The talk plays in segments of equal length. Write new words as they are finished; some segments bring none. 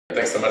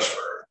Thanks so much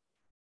for.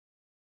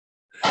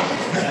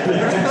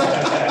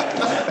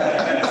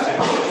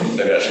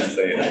 Maybe I should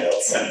say anything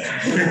else.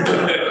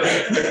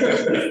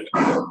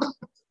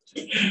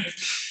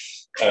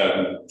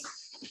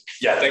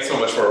 Yeah, thanks so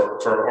much for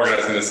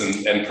organizing this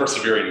and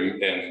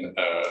persevering in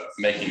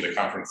making the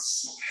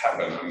conference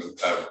happen. I'm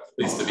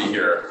pleased to be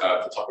here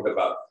to talk a bit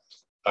about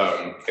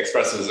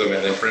expressivism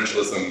and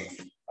inferentialism,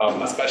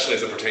 especially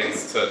as it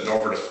pertains to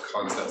normative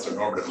concepts or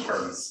normative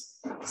terms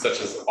such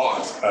as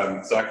ought.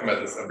 So I come at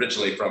this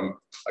originally from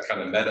a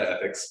kind of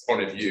meta-ethics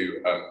point of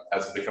view,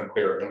 as it's become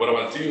clearer. And what I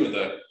want to do in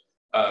the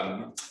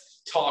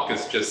talk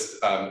is just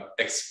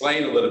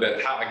explain a little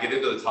bit how I get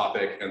into the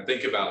topic and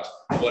think about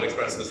what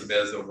expressivism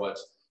is and what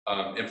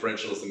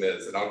inferentialism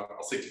is. And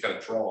I'll seek to kind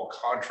of draw a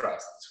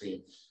contrast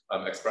between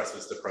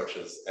expressivist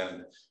approaches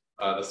and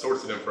the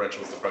sorts of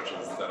inferentialist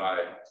approaches that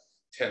I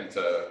tend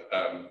to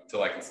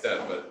like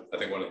instead. But I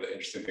think one of the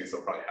interesting things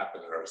that'll probably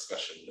happen in our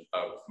discussion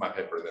of my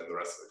paper and then the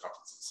rest of the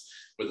conferences,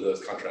 whether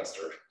those contrasts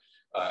are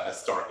as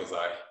stark as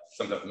I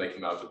sometimes make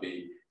them out to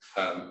be,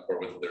 or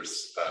whether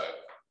there's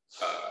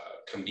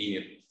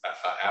convenient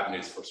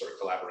avenues for sort of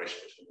collaboration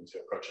between the two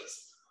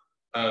approaches.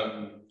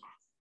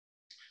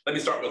 Let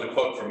me start with a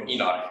quote from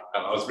Enoch.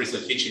 I was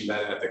recently teaching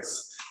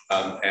meta-ethics,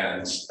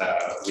 and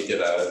we did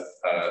a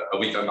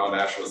week on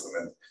non-naturalism,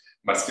 and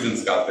my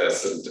students got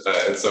this, and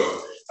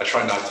so I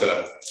try not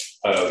to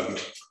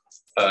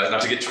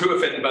get too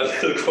offended by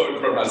the quote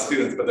from my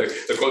students, but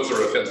the quote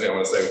sort of offends me. I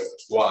want to say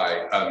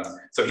why.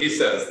 So he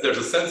says, "There's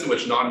a sense in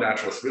which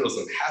non-naturalist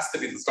realism has to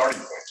be the starting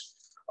point.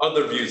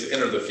 Other views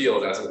enter the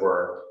field, as it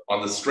were,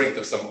 on the strength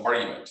of some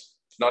argument.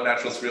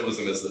 Non-naturalist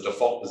realism is the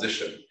default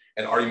position,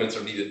 and arguments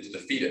are needed to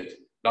defeat it,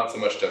 not so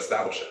much to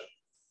establish it.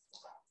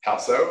 How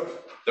so?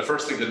 The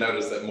first thing to note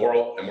is that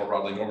moral and more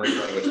broadly normative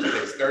language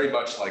behaves very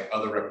much like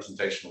other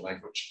representational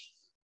language.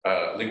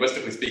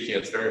 Linguistically speaking,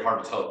 it's very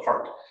hard to tell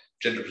apart.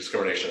 Gender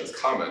discrimination is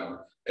common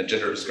and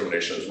gender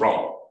discrimination is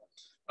wrong."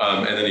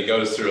 And then he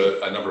goes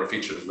through a number of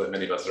features that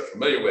many of us are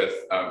familiar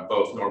with.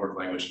 Both normative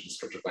language and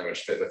descriptive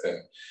language fit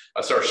within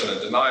assertion and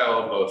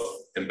denial, both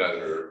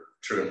embedded or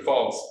true and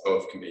false.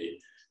 Both can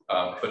be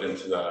put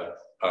into the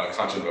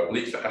content of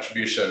belief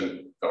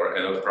attribution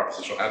and other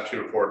propositional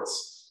attitude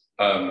reports.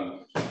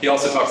 He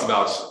also talks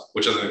about,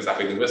 which isn't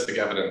exactly linguistic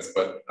evidence,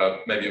 but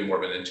maybe more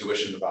of an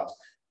intuition about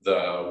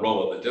the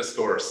role of the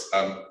discourse,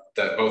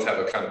 that both have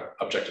a kind of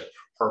objective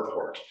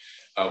purport.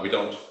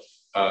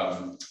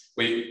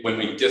 When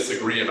we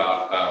disagree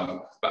about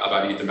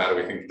either matter,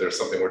 we think there's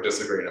something we're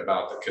disagreeing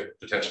about that could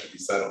potentially be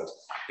settled,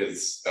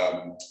 is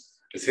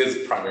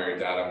his primary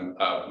datum,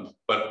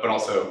 but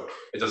also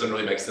it doesn't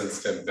really make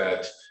sense to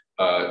embed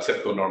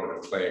typical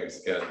normative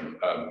claims in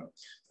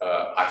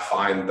I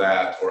find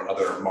that or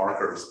other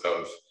markers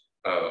of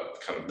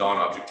kind of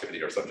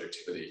non-objectivity or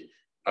subjectivity.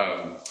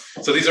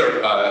 So these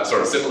are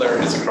sort of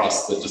similarities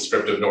across the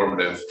descriptive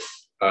normative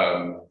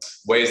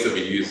ways that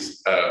we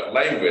use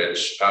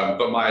language,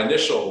 but my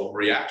initial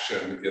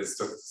reaction is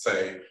to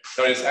say,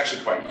 no, it's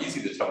actually quite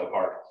easy to tell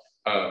apart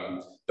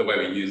the way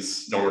we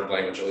use normative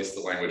language, at least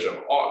the language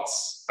of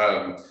oughts.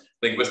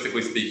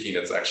 Linguistically speaking,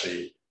 it's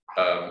actually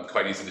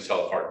quite easy to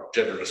tell apart.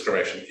 Gender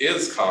discrimination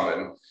is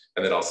common,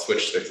 and then I'll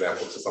switch the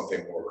example to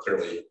something more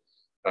clearly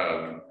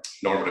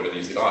normative and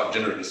using ought.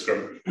 Gender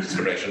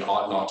discrimination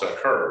ought not to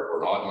occur,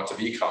 or ought not to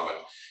be common,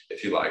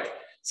 if you like.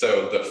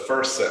 So the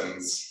first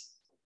sentence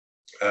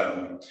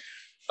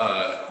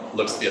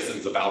looks to be a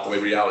sentence about the way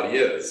reality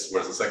is,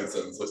 whereas the second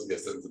sentence looks to be a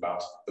sentence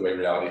about the way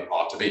reality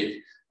ought to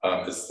be.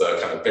 It's the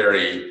kind of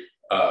very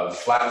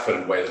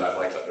flat-footed way that I'd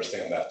like to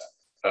understand that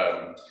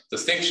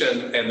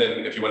distinction. And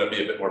then if you want to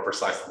be a bit more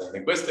precise in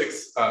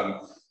linguistics,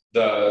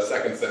 the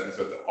second sentence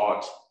with the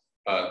ought,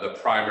 the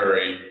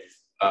primary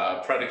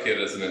predicate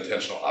is an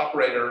intentional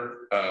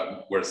operator,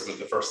 whereas with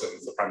the first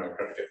sentence, the primary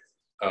predicate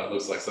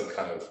looks like some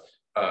kind of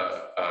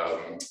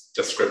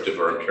descriptive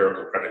or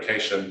empirical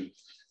predication.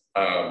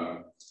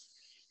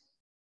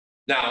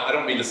 Now, I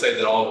don't mean to say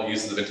that all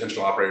uses of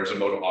intentional operators or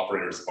modal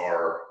operators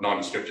are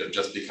non-descriptive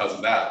just because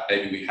of that.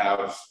 Maybe we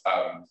have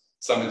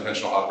some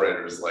intentional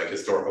operators like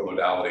historical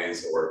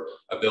modalities or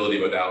ability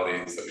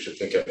modalities that we should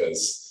think of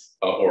as,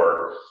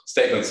 or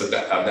statements of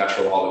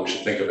natural law that we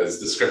should think of as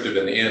descriptive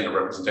in the end or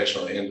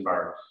representational in the end of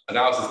our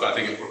analysis. But I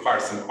think it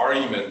requires some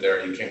argument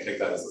there. You can't take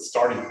that as a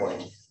starting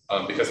point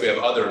because we have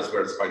others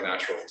where it's quite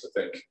natural to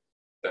think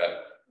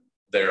that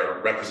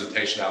their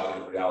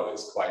representationality of reality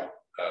is quite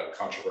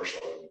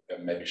controversial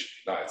and maybe should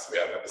be denied. So we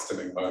have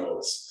epistemic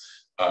modals.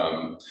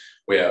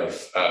 We have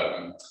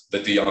the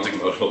deontic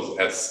modals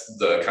as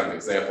the kind of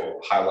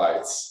example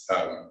highlights.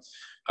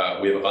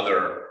 We have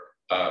other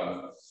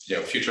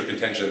future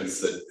contentions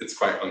that it's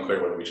quite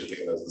unclear whether we should think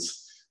of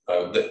those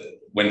as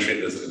when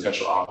treated as an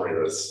intentional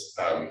operator as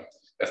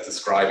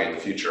describing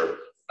the future.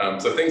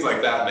 So things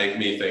like that make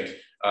me think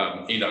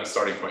Enoch's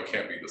starting point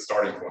can't be the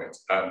starting point.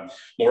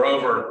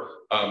 Moreover,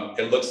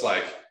 it looks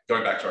like,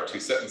 going back to our two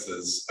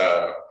sentences,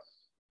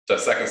 the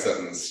second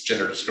sentence,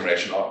 gender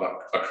discrimination ought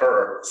not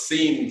occur,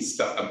 seems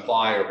to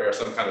imply or bear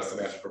some kind of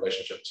semantic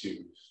relationship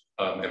to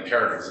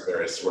imperatives of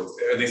various sorts,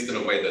 at least in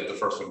a way that the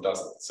first one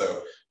doesn't.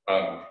 So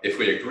if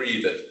we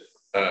agree that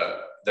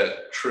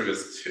that true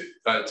is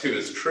two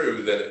is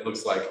true, then it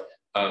looks like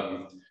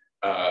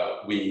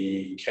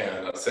we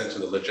can assent to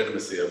the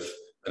legitimacy of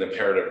an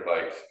imperative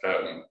like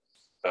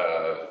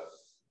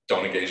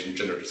don't engage in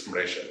gender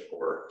discrimination,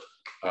 or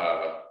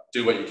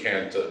do what you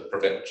can to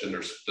prevent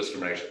gender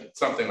discrimination,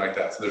 something like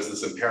that. So there's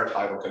this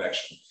imperatival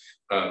connection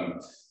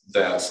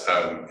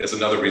that is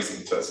another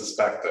reason to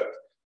suspect that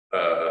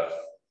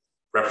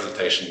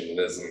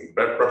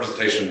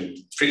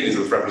treating these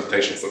with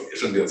representation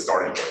shouldn't be the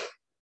starting point.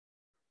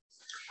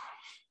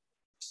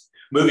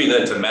 Moving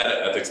into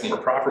meta-ethics more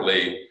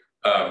properly,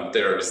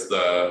 there's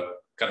the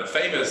kind of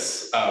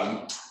famous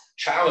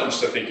challenge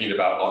to thinking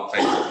about all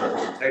claims as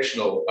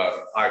representational.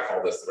 I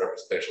call this the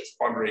representational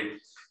quandary.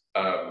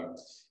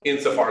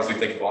 Insofar as we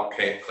think of all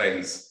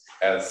claims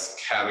as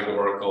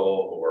categorical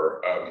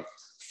or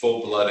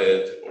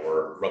full-blooded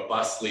or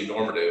robustly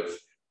normative,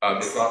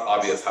 it's not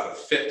obvious how to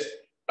fit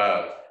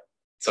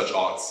such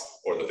oughts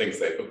or the things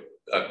they,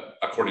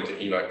 according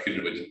to Enoch,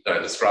 would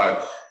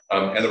describe,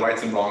 and the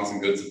rights and wrongs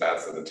and goods and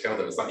bads that entail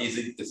them. It's not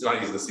easy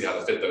to see how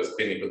to fit those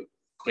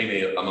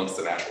cleanly amongst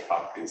the natural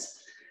properties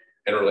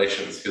and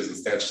relations whose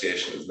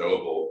instantiation is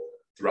knowable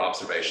through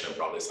observation of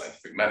broadly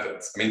scientific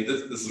methods. I mean,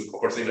 this is, of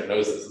course, Enoch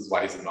knows this is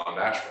why he's a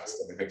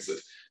non-naturalist, and he thinks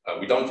that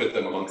we don't fit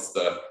them amongst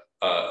the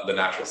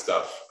natural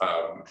stuff.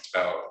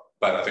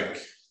 But I think,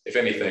 if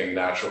anything,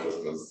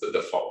 naturalism is the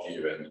default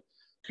view in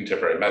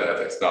contemporary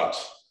meta-ethics, not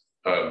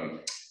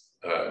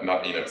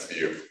Enoch's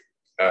view.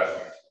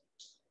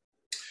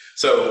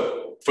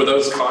 So for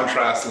those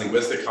contrasts,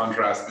 linguistic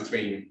contrasts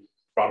between,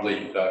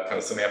 probably kind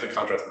of semantic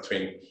contrast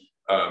between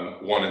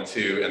 1 and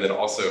 2, and then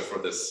also for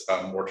this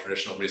more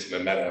traditional reason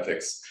in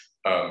meta-ethics,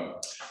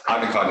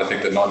 I'm inclined to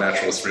think that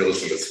non-naturalist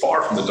realism is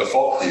far from the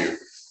default view,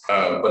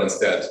 but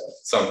instead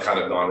some kind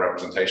of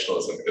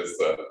non-representationalism is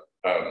the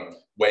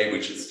way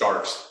we should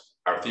start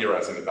our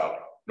theorizing about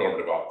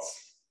normative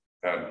oughts.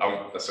 I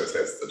won't necessarily say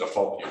it's the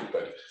default view,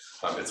 but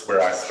it's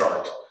where I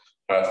start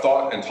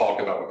thought and talk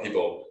about what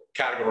people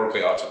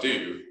categorically ought to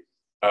do,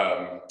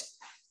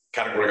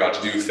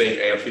 think,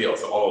 and feel.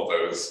 So all of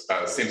those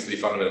seems to be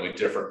fundamentally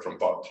different from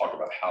thought and talk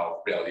about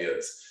how reality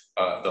is.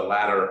 The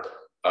latter,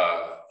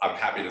 I'm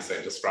happy to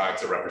say,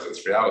 describes or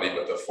represents reality,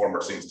 but the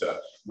former seems to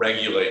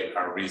regulate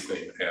our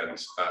reasoning and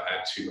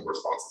add tunable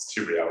responses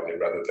to reality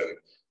rather than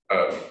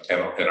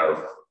in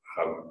our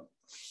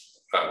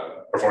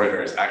performing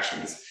various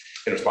actions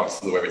in response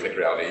to the way we take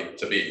reality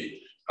to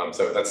be.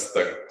 So that's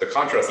the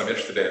contrast I'm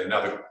interested in.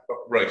 Now, the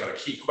really kind of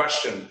key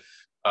question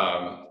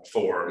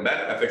for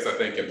meta-ethics, I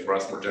think, and for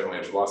us more generally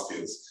in philosophy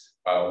is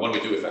what do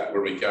we do with that,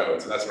 where we go?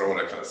 And so that's where I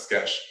want to kind of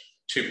sketch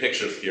two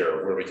pictures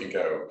here where we can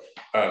go.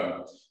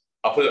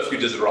 I'll put a few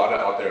desiderata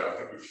out there. I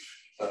think we've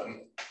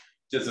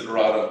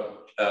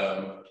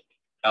desiderata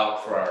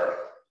out for our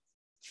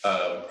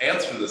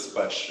answer to this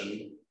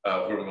question,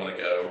 where we want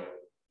to go.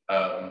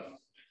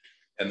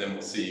 And then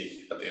we'll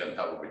see at the end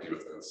how we do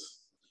with those.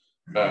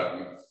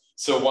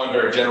 So one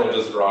very general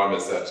desideratum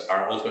is that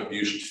our ultimate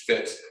view should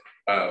fit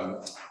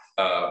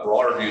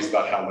broader views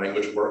about how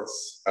language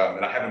works.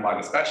 And I have in mind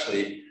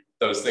especially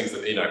those things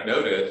that Enoch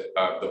noted,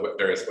 the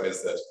various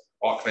ways that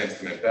ought claims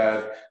can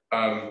embed,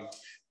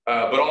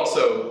 but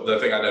also the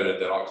thing I noted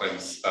that ought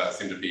claims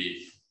seem to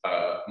be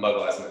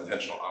modal as an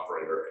intentional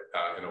operator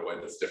in a way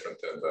that's different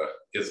than the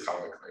is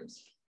common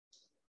claims.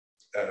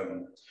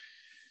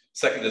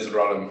 Second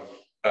desideratum,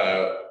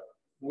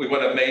 we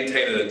want to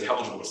maintain an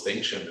intelligible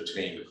distinction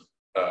between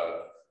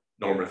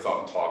normative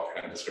thought and talk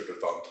and descriptive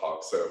thought and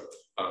talk. So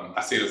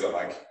I see it as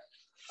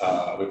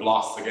we've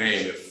lost the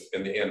game if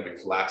in the end we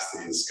collapse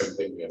these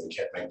completely and we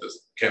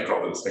can't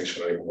draw the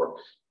distinction anymore.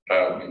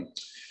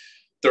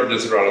 Third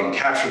desideratum,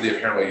 capture the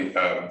apparently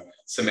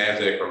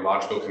semantic or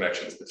logical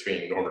connections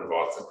between normative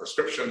oughts and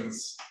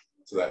prescriptions.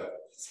 So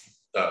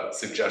that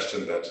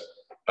suggestion that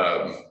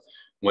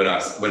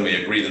when we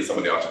agree that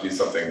somebody ought to do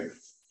something,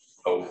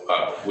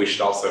 we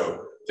should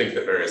also think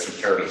that various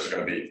imperatives are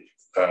going to be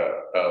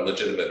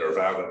legitimate or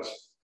valid.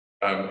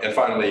 And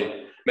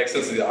finally, make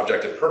sense of the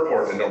objective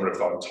purport in normative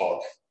thought and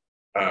talk.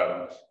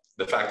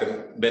 The fact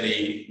that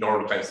many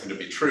normative claims seem to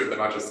be true, but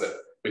not just that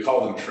we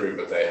call them true,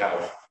 but they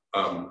have,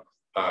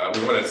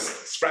 we want to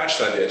scratch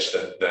that itch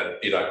that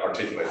Enoch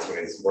articulates when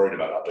he's worried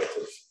about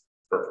objective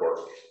purport.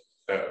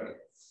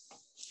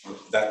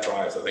 That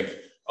drives, I think,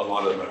 a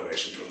lot of the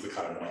motivation towards the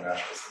kind of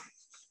non-naturalism.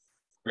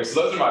 Okay,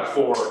 so those are my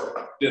four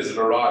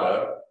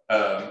desiderata.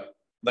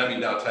 Let me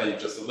now tell you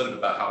just a little bit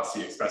about how I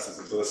see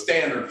expressivism. So the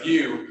standard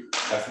view,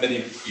 as many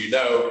of you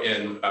know,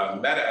 in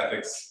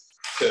meta-ethics,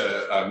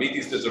 to meet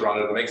these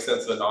desiderata, to make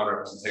sense of the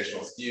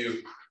non-representationalist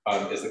view,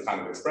 is the kind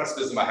of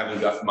expressivism. I have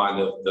in mind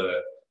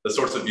the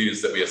sorts of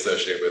views that we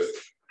associate with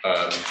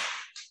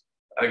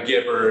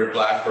Gibbard,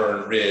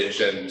 Blackburn,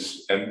 Ridge, and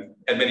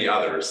many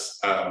others.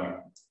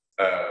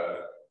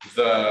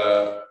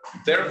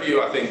 Their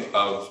view, I think,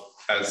 of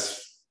as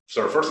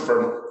sort of first and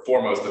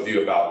foremost the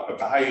view about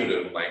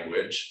evaluative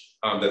language,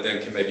 that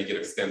then can maybe get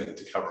extended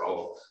to cover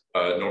all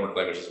normative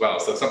language as well.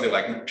 So something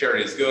like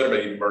charity is good, or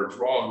maybe murder is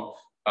wrong,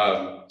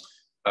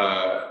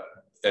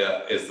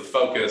 is the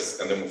focus,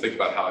 and then we'll think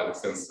about how it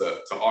extends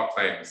to all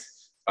claims.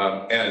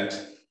 And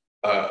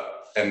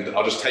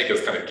I'll just take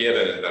as kind of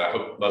given that I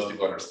hope most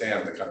people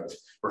understand the kind of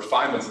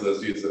refinements of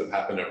those views that have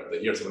happened over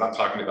the years. So we're not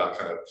talking about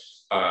kind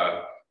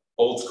of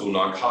old school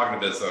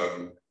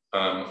non-cognitivism,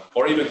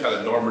 or even kind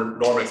of norm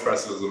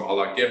expressivism a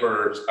la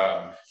Gibbard.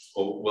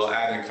 We'll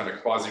add in kind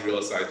of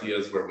quasi-realist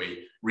ideas where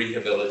we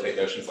rehabilitate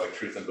notions like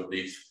truth and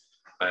belief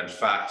and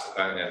fact,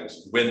 and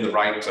win the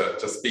right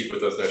to speak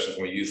with those notions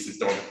when we use these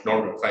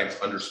normative claims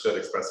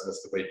understood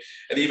expressivistically,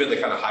 and even the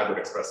kind of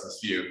hybrid expressivist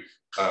view,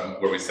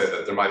 where we say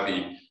that there might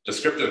be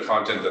descriptive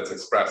content that's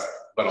expressed,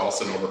 but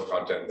also normative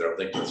content that are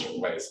linked in certain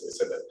ways. So we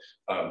say that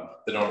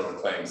the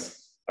normative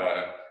claims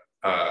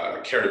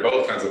carry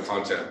both kinds of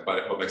content,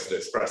 but what makes it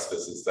expressive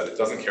is that it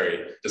doesn't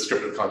carry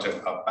descriptive content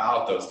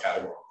about those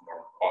categorical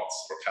normative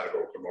thoughts or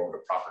categorical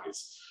normative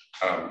properties.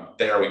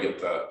 There we get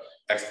the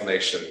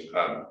explanation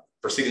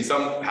proceeding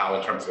somehow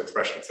in terms of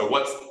expression. So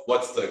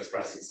what's the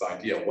expressivist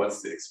idea?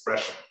 What's the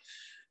expression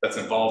that's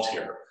involved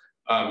here?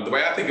 The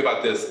way I think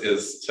about this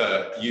is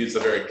to use a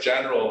very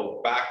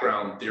general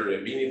background theory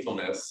of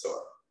meaningfulness. So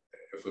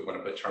if we want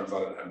to put terms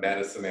on it, a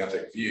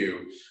meta-semantic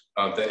view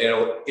that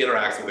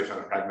interacts with a kind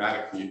of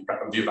pragmatic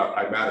view about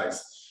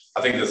pragmatics.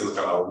 I think this is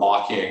kind of a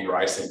Lockean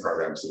Gricean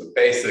program. So the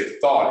basic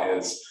thought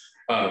is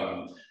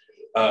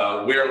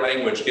where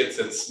language gets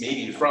its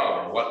meaning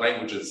from, what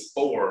language is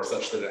for,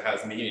 such that it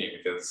has meaning,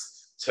 is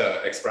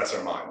to express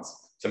our minds,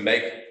 to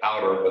make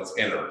outer what's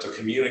inner, to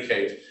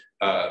communicate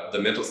the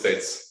mental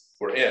states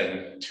we're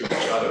in to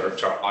each other,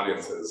 to our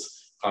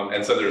audiences.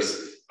 And so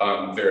there's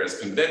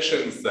various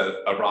conventions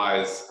that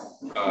arise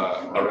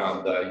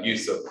around the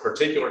use of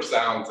particular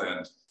sounds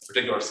and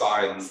particular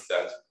signs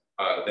that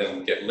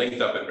then get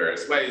linked up in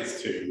various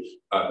ways to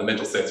the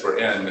mental states we're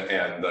in.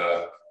 And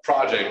the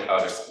project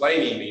of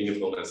explaining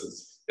meaningfulness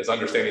is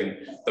understanding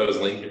those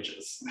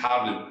linkages.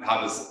 How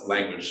does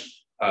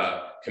language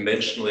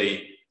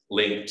conventionally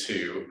link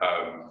to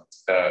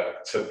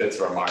bits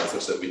of our minds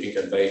such that we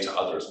can convey to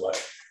others what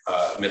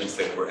mental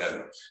state we're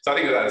in? So I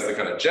think that is the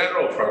kind of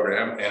general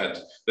program, and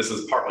this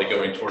is partly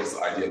going towards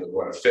the idea that we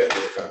want to fit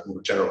with kind of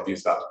more general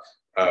views about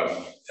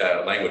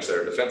language that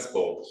are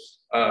defensible.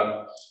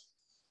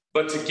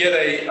 But to get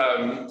a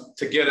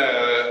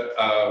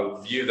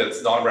view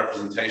that's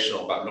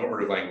non-representational about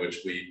normative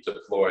language, the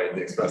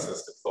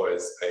expressivist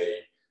deploys a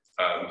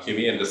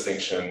Humean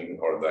distinction,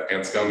 or the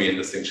Anscomian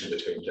distinction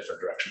between different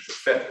directions of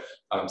fit.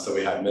 So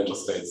we have mental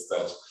states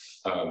that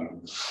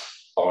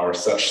are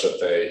such that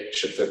they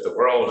should fit the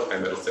world,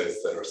 and mental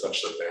states that are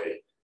such that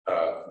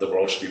the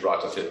world should be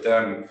brought to fit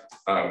them.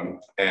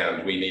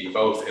 And we need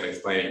both in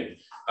explaining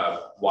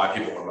why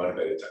people are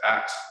motivated to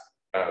act.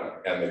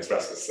 And the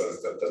expressivist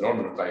says that the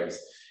normative claims,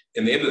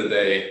 in the end of the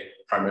day,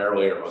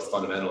 primarily or most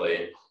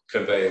fundamentally,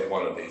 convey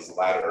one of these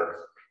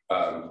latter,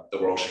 the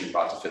world should be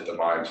brought to fit the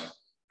mind,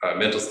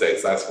 mental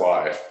states. That's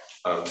why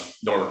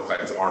normative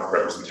claims aren't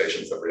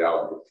representations of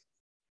reality.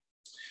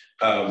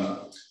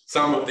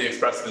 Some of the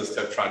expressivists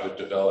have tried to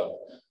develop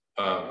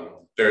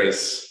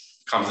various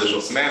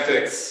compositional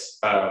semantics.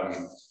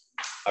 I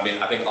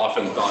think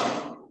often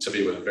thought to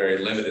be with very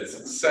limited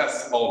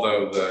success,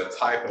 although the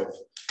type of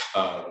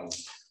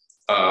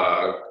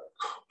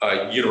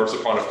universal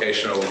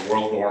quantification over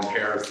world norm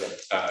pairs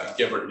that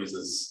Gibbard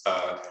uses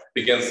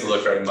begins to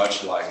look very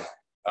much like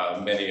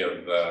many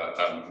of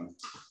the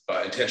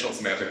intentional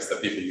semantics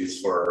that people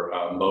use for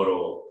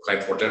modal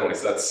claims more generally.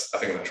 So that's, I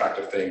think, an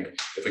attractive thing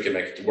if we can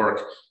make it to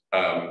work.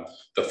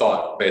 The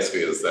thought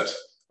basically is that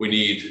we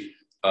need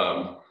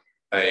a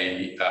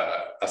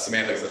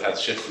semantics that has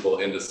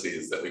shiftable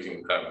indices that we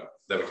can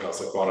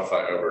also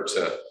quantify over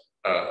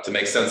to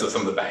make sense of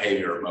some of the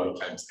behavior of modal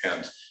claims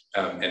and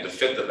to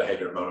fit the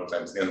behavior of modal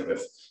claims in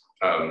with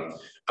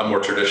a more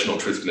traditional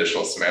truth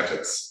conditional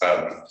semantics.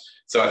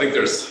 So I think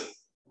there's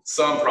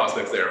some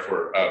prospects there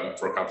for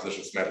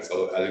compositional semantics,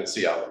 although as you can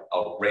see,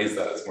 I'll raise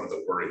that as one of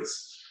the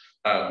worries.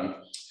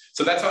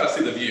 So that's how I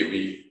see the view.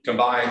 We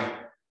combine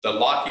the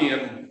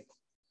Lockean,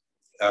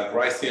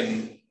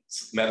 Gricean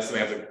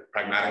metasemantic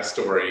pragmatic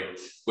story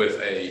with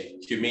a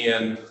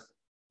Humean,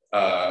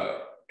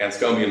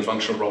 Anscomian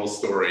functional role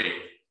story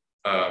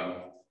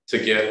to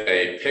get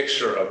a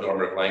picture of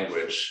normative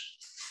language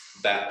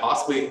that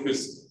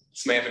whose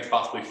semantics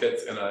possibly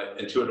fits in an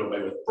intuitive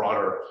way with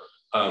broader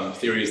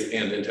theories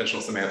and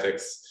intentional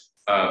semantics,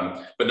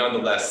 but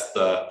nonetheless,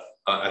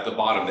 at the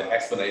bottom, the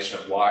explanation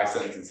of why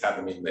sentences have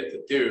the meaning they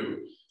do,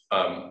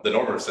 the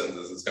normative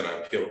sentences is going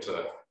to appeal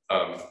to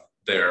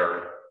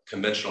their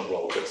conventional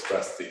role to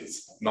express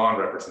these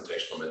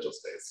non-representational mental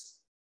states.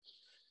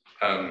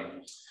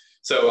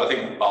 So I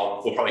think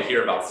we'll probably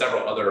hear about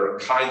several other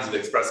kinds of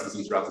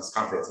expressivism throughout this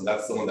conference, and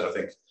that's the one that I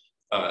think,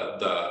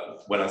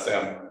 when I say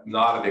I'm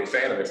not a big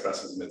fan of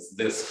expressivism, it's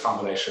this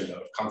combination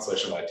of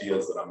constellation of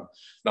ideas that I'm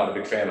not a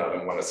big fan of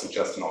and want to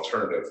suggest an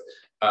alternative.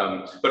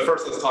 But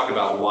first, let's talk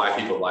about why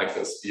people like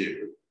this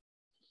view.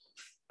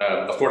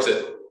 Of course,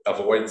 it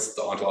avoids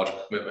the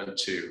ontological commitment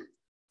to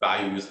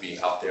values being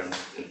out there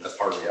as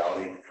part of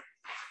reality.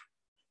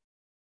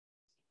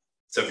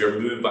 So if you're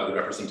moved by the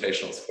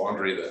representational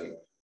squandary, then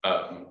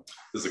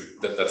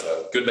that's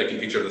a good making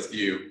feature of this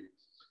view.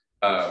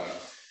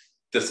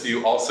 This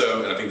view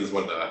also, and I think this is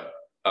one of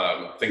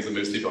the things that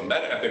moves people in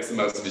meta-ethics the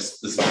most, is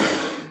this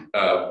view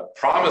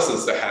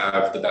promises to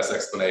have the best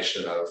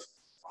explanation of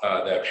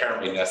the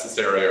apparently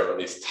necessary or at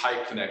least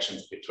tight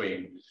connections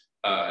between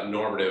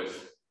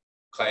normative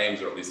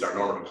claims, or at least our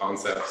normative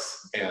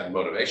concepts, and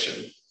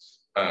motivation.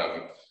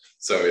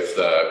 So if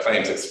the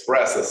claims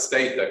express a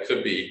state that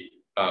could be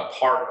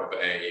part of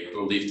a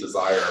belief,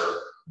 desire,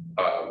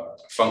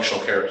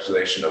 functional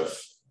characterization of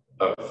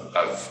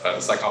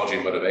psychology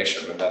and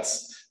motivation, then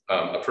that's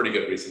a pretty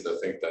good reason to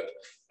think that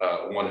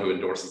one who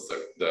endorses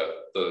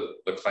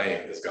the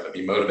claim is going to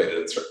be motivated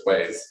in certain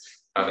ways.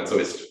 And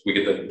so we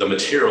get the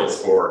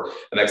materials for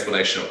an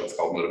explanation of what's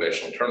called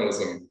motivational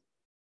internalism.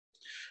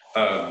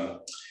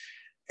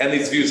 And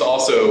these views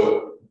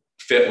also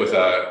fit with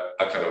a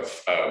kind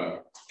of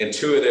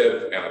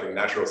intuitive and I think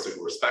naturalistic,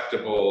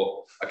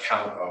 respectable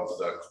account of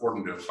the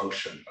coordinative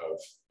function of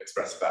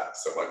expressive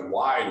acts. So like,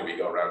 why do we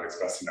go around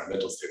expressing our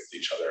mental states to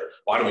each other?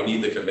 Why do we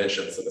need the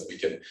convention so that we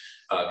can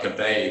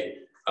convey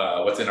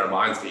what's in our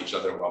minds to each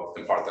other? Well,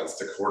 in part that's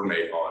to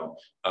coordinate on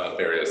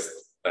various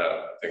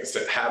things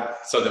to have,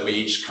 so that we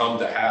each come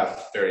to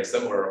have very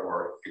similar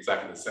or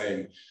exactly the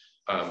same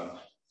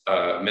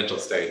mental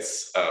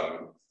states,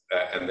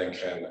 and then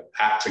can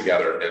act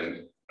together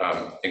in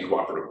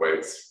cooperative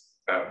ways.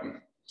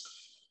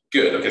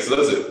 Good, okay, so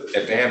those are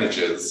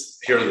advantages.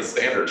 Here are the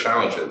standard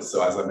challenges.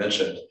 So as I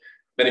mentioned,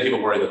 many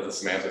people worry that the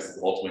semantics is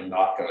ultimately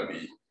not going to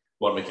be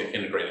one we can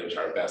integrate into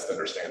our best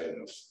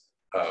understanding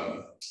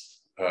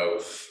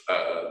of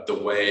the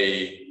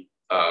way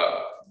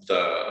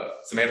the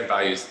semantic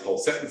values of whole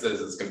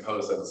sentences is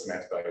composed of the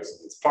semantic values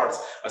of its parts,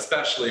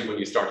 especially when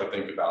you start to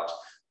think about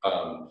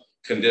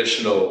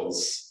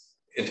conditionals,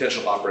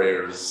 intentional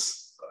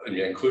operators,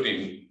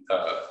 including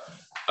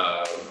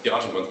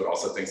theological ones, but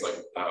also things like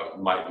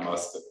might,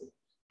 must,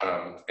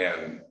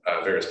 and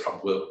various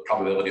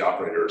probability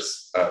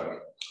operators.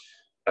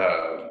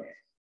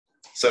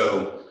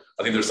 So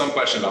I think there's some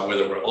question about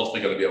whether we're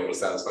ultimately going to be able to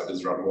satisfy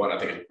Disroom 1. I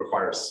think it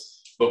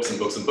requires books and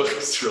books and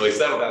books to really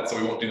settle that, so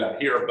we won't do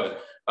that here,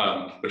 but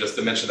just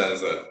to mention that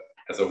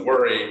as a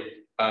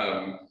worry.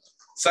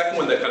 Second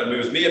one that kind of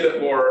moves me a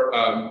bit more,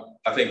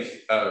 I think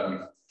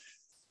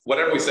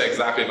whatever we say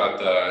exactly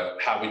about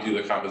how we do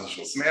the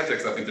compositional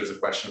semantics, I think there's a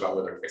question about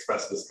whether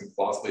expressivists can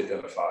plausibly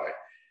identify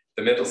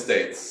the mental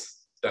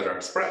states that are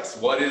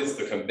expressed. What is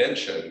the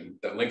convention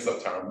that links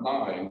up to our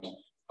mind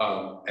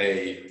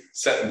a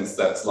sentence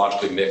that's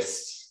logically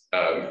mixed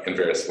in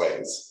various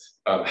ways?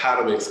 How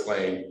do we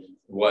explain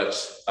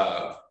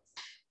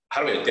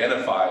how do we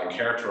identify and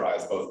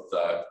characterize both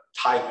the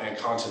type and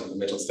content of the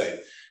mental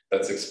state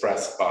that's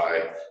expressed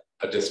by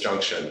a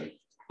disjunction,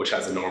 which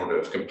has a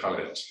normative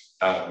component?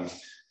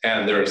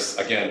 And there's,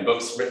 again,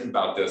 books written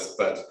about this,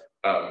 but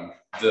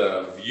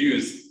the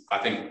views, I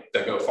think,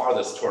 that go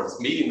farthest towards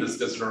meeting this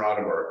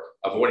disjunctive or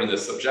avoiding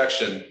this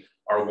subjection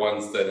are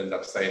ones that end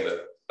up saying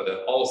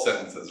that all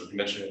sentences are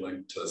conventionally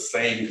linked to the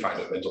same kind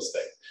of mental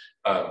state.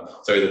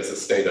 So either it's a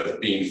state of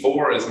being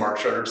for, as Mark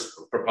Schroeder's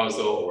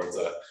proposal, or it's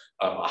a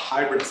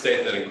hybrid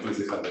state that includes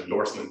a kind of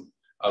endorsement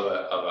of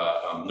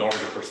a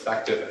normative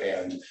perspective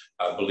and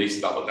beliefs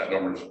about what that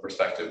normative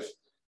perspective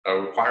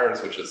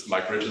requires, which is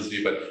Mike Ridge's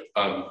view. But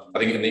I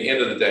think in the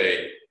end of the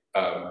day,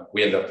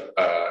 we end up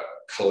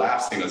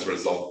collapsing as a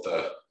result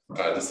the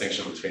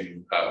distinction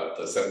between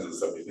the sentences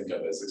that we think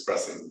of as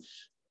expressing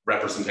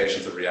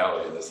representations of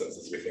reality and the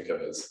sentences we think of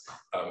as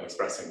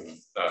expressing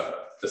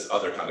this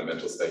other kind of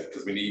mental state,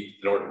 because we need,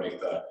 in order to make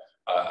the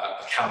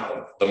account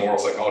of the moral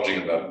psychology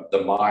and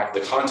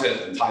the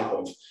content and type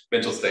of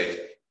mental state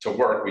to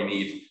work, we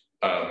need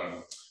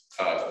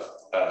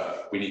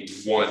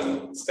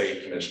one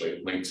state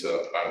conventionally linked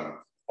to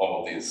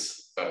all of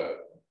these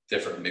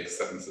different mixed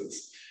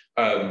sentences.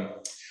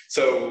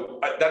 So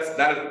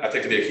that I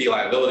take to be a key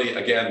liability.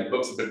 Again,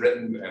 books have been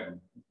written, and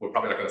we're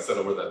probably not going to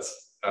settle where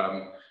that's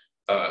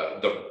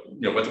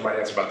what the right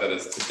answer about that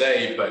is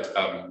today. But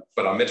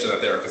I'll mention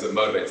that there because it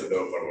motivates a bit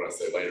of what I want to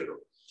say later.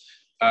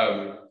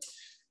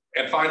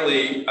 And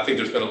finally, I think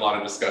there's been a lot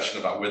of discussion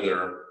about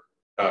whether,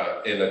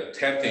 in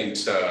attempting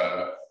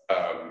to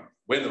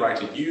win the right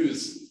to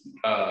use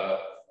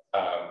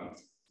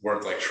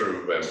words like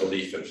true and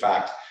belief and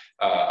fact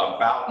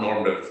about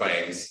normative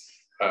claims,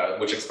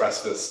 which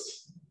expressivists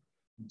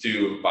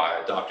do by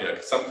adopting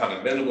some kind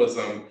of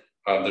minimalism.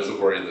 There's a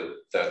worry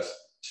that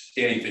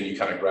anything you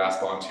kind of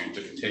grasp onto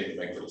to continue to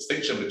make the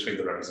distinction between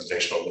the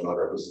representational and the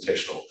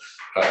non-representational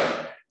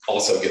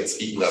also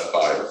gets eaten up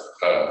by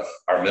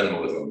our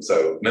minimalism.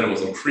 So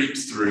minimalism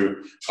creeps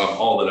through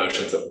all the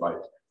notions that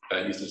might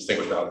use to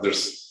distinguish now.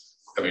 There's,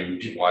 I mean,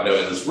 people I know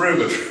in this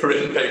room have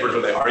written papers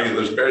where they argue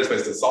there's various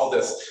ways to solve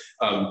this,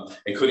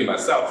 including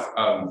myself.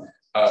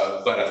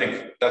 But I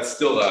think that's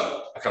still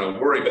a kind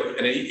of worry.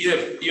 But even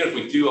if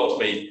we do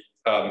ultimately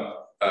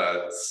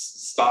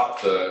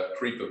stop the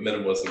creep of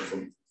minimalism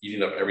from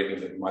eating up everything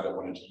that you might have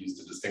wanted to use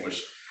to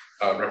distinguish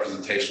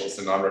representationalist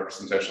and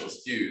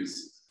non-representationalist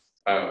views.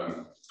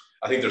 I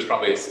think there's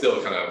probably still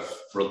a kind of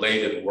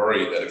related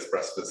worry that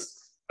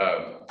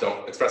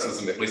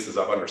expressivism, at least as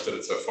I've understood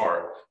it so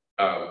far,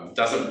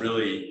 doesn't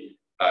really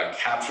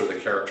capture the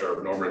character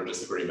of normative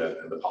disagreement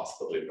and the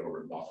possibility of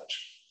normative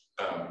knowledge.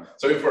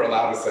 So if we're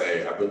allowed to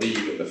say, I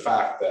believe in the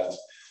fact that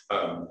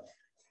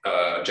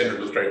gender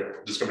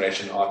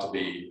discrimination ought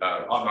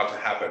not to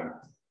happen,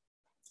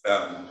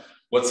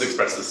 what's the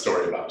expressivist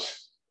story about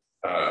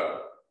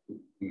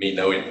me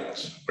knowing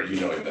that, or you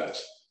knowing that?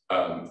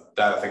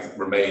 That I think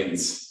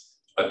remains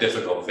a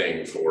difficult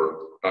thing for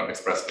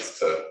expressivists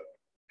to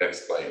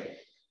explain.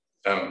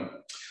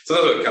 So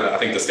those are kind of, I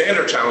think, the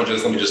standard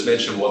challenges. Let me just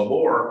mention one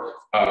more.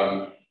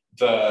 And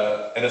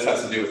this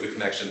has to do with the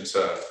connection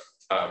to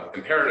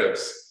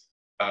imperatives.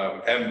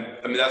 And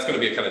I mean, that's going to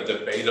be a kind of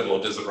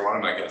debatable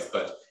disagreement, I guess.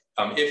 But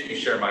if you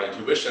share my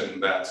intuition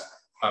that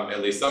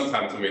at least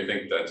sometimes when we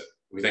think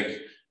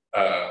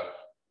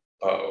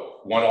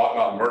one ought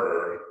not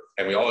murder,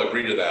 and we all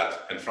agree to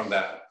that, and from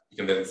that you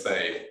can then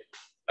say,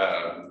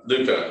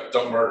 Luca,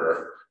 don't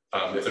murder.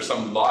 If there's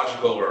some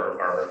logical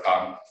or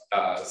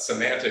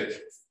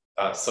semantic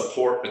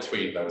support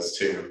between those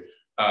two,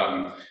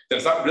 then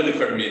it's not really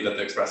clear to me that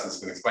the expressivists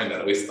can explain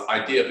that. At least the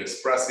idea of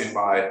expressing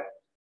my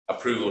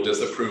approval,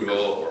 disapproval,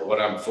 or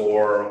what I'm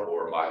for,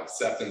 or my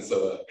acceptance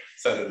of a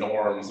set of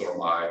norms, or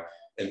my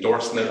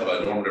endorsement of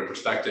a normative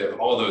perspective,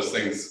 all of those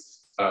things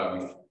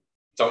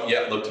don't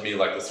yet look to me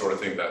like the sort of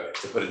thing that,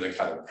 to put it in a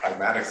kind of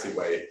pragmatic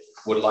way,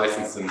 would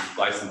license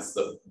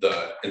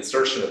the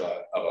insertion of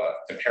a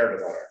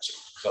imperative on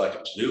like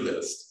a to-do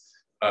list.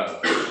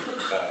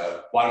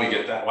 Why do we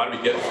get that? Why do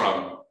we get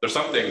from, there's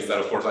some things that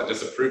of course I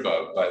disapprove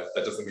of, but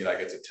that doesn't mean I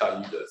get to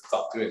tell you to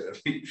stop doing them.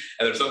 And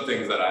there's some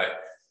things that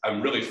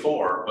I'm really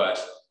for,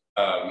 but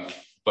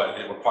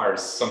it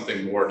requires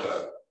something more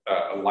to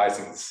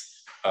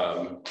license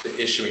the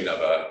issuing of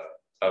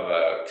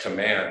a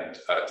command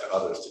to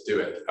others to do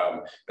it.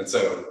 And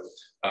so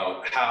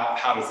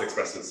how does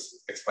expressivism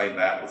explain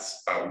that is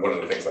one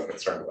of the things I'm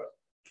concerned about.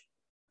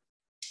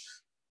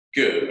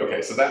 Good,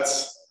 okay, so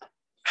that's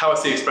how I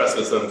see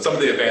expressivism, some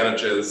of the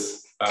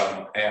advantages,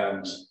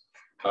 and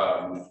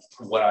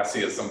what I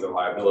see as some of the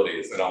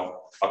liabilities. And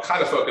I'll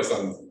kind of focus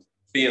on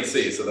B and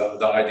C, so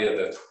the idea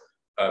that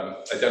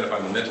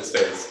identifying the mental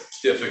state is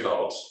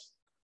difficult.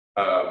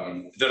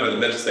 Identifying the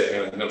mental state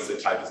and the mental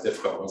state type is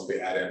difficult once we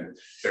add in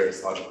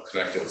various logical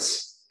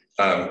connectives,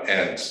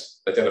 and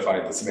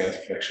identifying the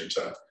semantic connection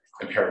to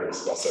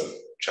imperatives is also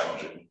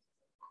challenging.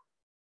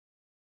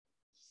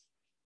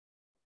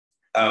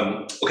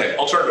 Okay,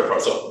 alternative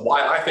approach. So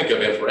why I think of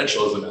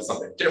inferentialism as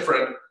something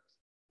different,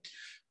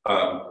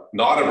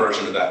 not a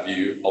version of that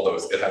view, although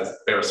it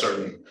bears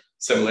certain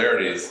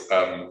similarities,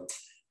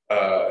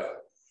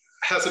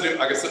 has to do,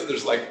 I guess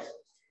there's like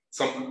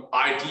some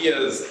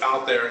ideas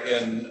out there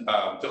in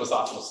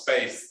philosophical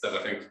space that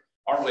I think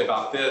aren't really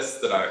about this,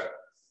 that I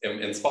am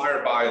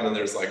inspired by, and then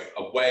there's like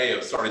a way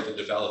of starting to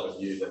develop a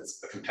view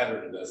that's a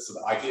competitor to this. So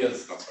the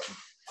ideas, I'm sorry,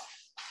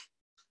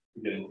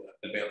 we didn't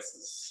advance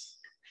this.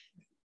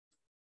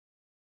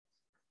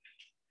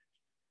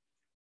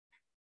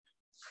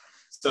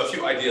 So a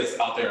few ideas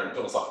out there in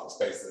philosophical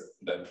space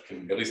that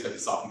can at least maybe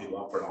soften people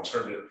up for an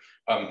alternative.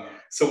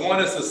 So one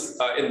is this,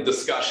 in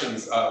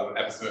discussions of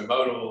epistemic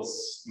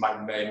modals,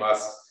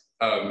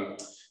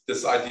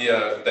 this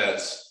idea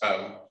that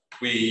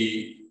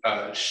we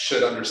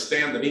should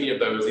understand the meaning of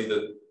those,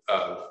 either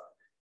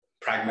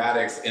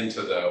pragmatics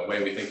into the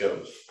way we think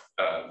of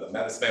the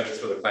metasemantics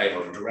for the claim,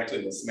 or directly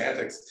in the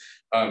semantics,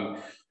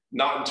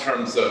 not in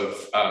terms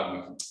of,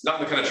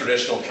 not in the kind of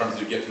traditional terms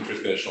you get from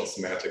traditional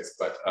semantics,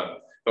 but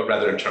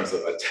rather in terms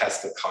of a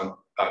test of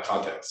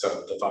context.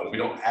 So the thought is we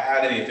don't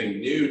add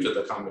anything new to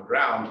the common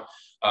ground,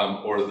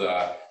 or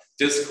the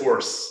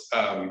discourse,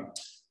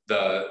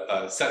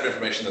 the set of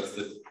information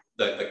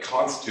that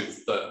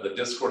constitutes the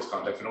discourse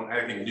context. We don't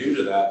add anything new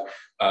to that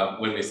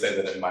when we say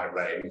that it might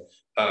rain.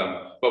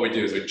 What we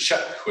do is we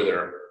check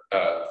whether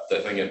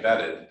the thing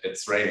embedded,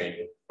 it's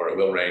raining or it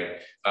will rain,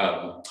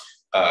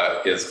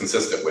 is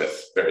consistent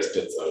with various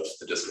bits of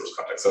the discourse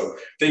context. So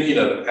thinking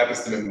of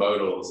epistemic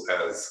modals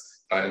as,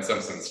 in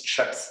some sense,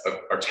 checks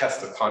or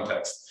tests of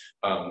context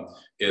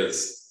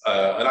is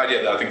an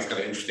idea that I think is kind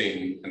of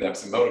interesting in the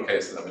epistemic modal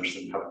case, and I'm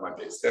interested in how it might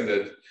be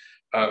extended.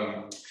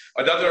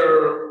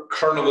 Another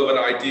kernel of an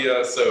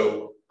idea,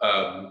 so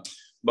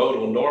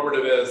modal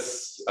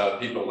normativists,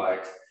 people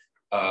like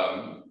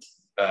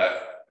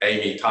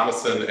Amy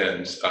Thomason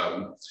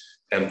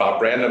and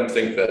Bob Brandom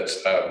think that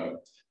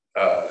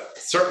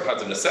certain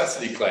kinds of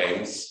necessity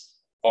claims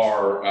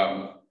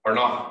are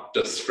not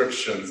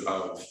descriptions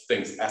of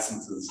things'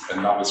 essences,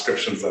 and not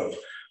descriptions of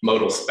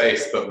modal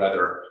space, but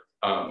rather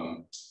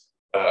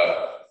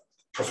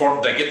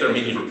they get their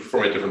meaning from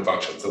performing different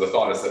functions. So the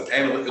thought is that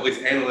at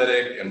least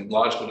analytic and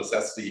logical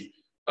necessity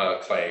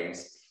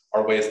claims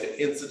are ways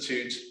to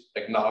institute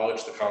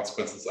acknowledge the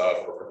consequences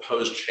of or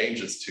propose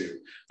changes to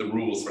the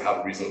rules for how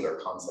to reason with their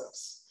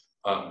concepts.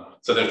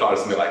 So their thought is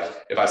something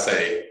like, if I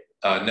say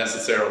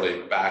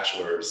necessarily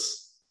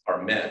bachelors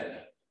are men,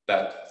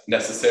 that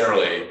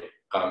necessarily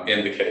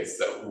indicates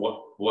that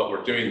what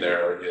we're doing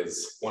there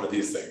is one of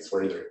these things.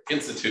 We're either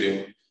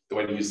instituting the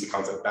way to use the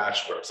concept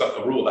bachelor, so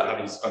a rule about how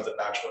to use the concept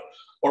bachelor,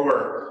 or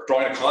we're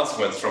drawing a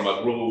consequence from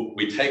a rule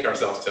we take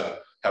ourselves to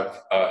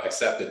have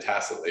accepted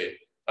tacitly,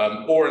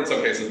 or in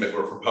some cases, maybe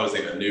we're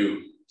proposing a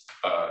new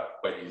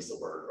way to use the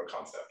word or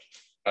concept.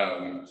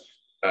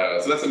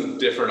 So that's a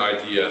different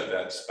idea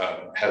that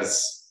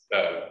has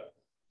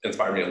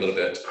inspired me a little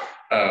bit.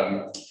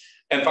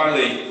 And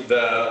finally,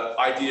 the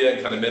idea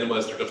in kind of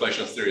minimalist or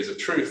deflationist theories of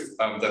truth,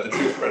 that the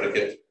truth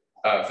predicate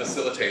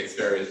facilitates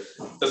various,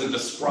 doesn't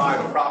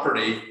describe a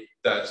property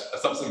that, a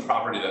substantive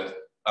property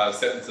that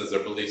sentences or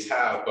beliefs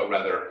have, but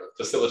rather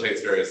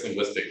facilitates various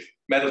linguistic,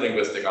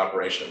 meta-linguistic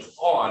operations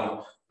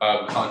on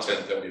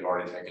content that we've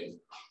already taken,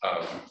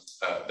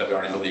 that we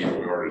already believe, or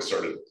we've already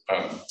asserted,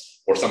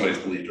 or somebody's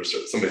believed, or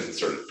somebody's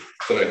asserted,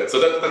 something like that.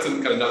 So that's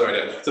kind of another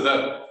idea.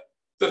 So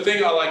the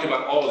thing I like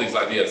about all of these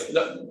ideas,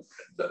 none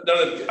of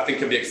them, I think,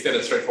 can be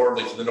extended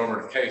straightforwardly to the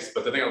normative case,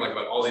 but the thing I like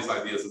about all these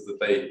ideas is that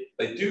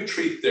they do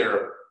treat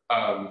their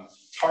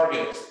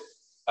target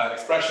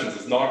expressions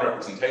as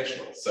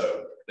non-representational.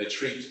 So they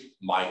treat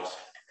might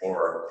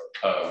or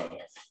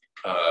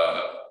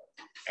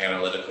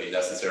analytically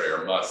necessary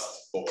or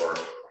must or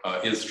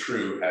is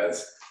true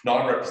as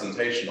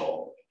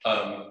non-representational,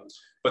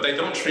 but they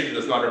don't treat it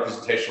as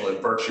non-representational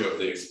in virtue of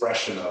the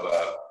expression of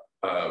a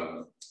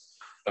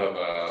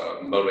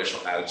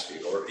motivational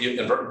attitude, or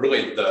even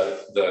really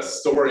the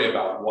story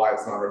about why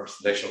it's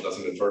non-representational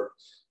doesn't advert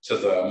to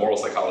the moral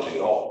psychology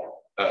at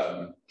all.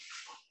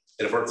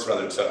 It adverts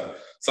rather to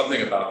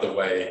something about the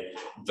way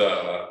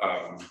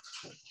the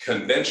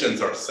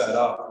conventions are set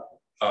up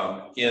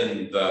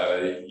in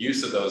the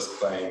use of those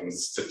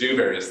claims to do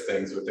various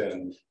things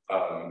within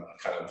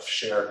kind of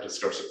shared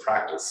discursive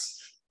practice,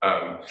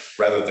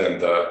 rather than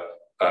the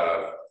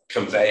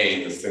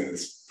conveying this thing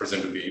that's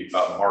presumed to be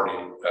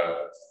already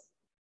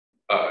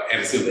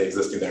antecedently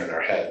existing there in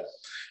our head.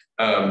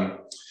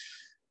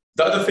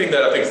 The other thing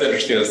that I think is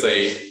interesting is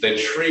they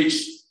treat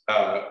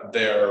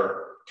their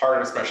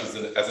target expressions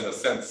as, in a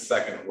sense,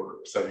 second order.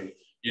 So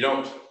you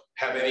don't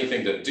have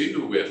anything to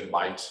do with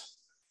might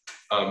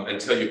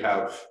until you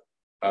have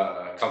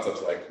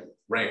concepts like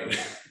rain.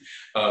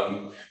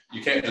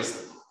 You can't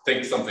just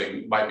think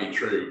something might be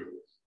true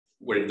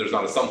where there's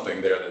not a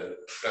something there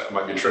that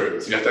might be true.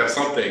 So you have to have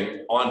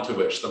something onto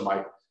which the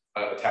might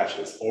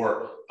attaches,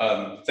 or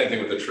same thing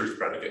with the truth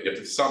predicate. You have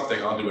to have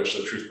something onto which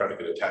the truth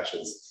predicate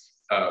attaches,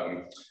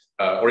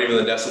 or even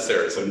the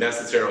necessary. So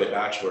necessarily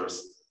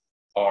bachelors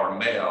are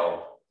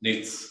male you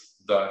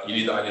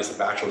need the ideas of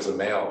bachelors and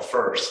male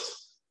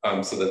first,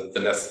 so that the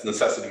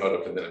necessity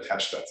motive can then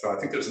attach to that. So I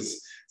think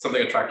there's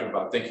something attractive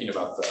about thinking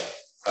about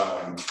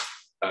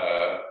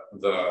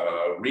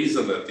the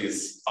reason that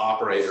these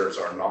operators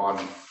are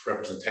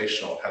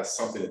non-representational has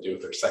something to do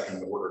with their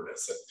second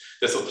orderness. And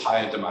this will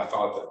tie into my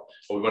thought that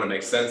what we want to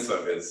make sense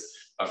of is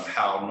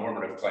how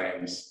normative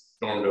claims,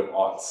 normative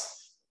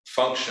oughts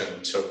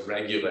function to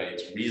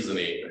regulate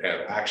reasoning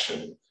and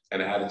action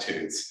and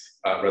attitudes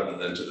rather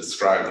than to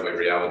describe the way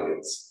reality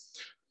is.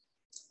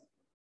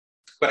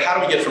 But how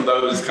do we get from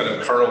those kind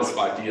of kernels of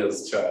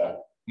ideas to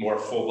more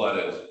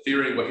full-blooded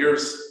theory? Well,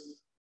 here's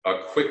a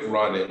quick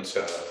run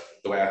into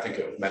the way I think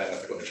of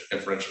meta-ethical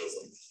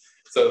inferentialism.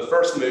 So the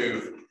first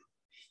move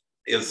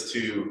is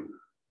to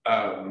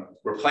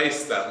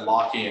replace that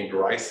Lockean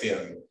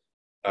Gricean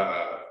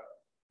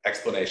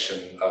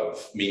explanation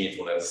of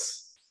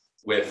meaningfulness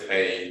with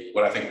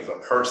what I think is a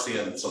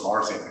Peircean,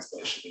 Salarzian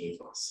explanation of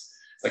meaningfulness.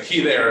 The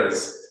key there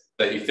is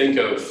that you think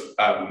of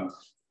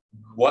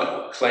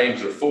what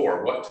claims are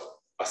for, what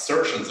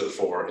assertions are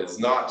for, is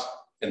not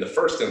in the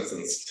first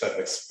instance to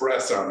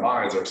express our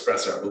minds or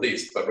express our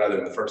beliefs, but rather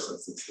in the first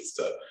instance is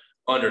to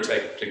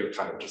undertake a particular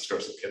kind of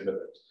discursive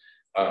commitment.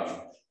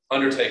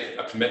 Undertake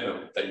a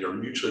commitment that you're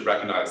mutually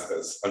recognized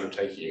as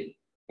undertaking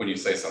when you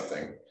say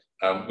something.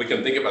 We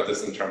can think about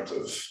this in terms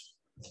of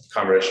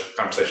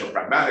conversational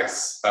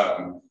pragmatics.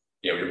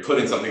 You're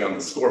putting something on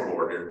the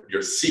scoreboard.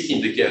 You're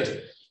seeking to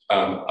get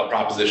a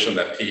proposition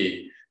that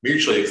P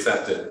mutually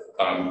accepted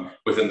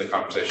within the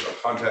conversational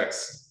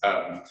context.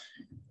 And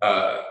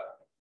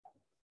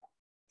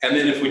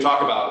then if we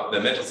talk about the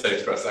mental state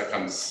expressed, that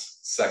comes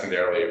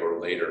secondarily or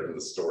later in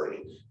the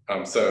story.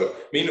 So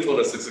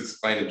meaningfulness is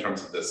explained in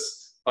terms of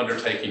this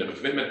undertaking of a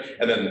commitment.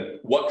 And then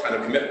what kind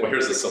of commitment? Well,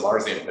 here's the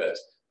Salarzian bit.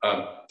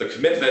 The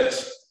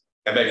commitment,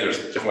 and maybe there's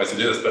different ways to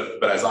do this,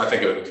 but as I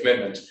think of it, the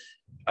commitment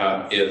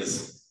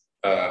is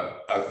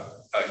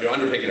you're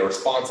undertaking a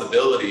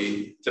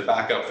responsibility to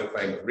back up the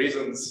claim with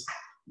reasons.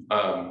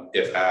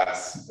 If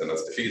asked, then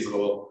that's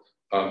defeasible.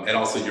 And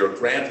also you're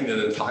granting an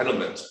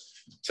entitlement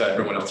to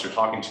everyone else you're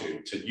talking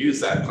to use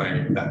that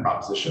claim, that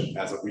proposition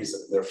as a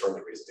reason, their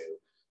further reasoning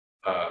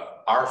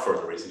our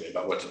further reasoning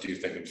about what to do,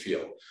 think, and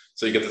feel.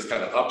 So you get this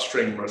kind of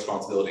upstream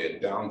responsibility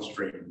and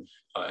downstream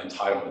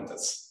entitlement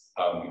that's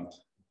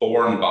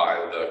born by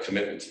the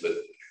commitment to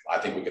the, I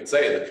think we could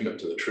say, the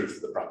commitment to the truth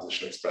of the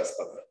proposition expressed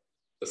by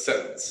the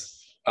sentence.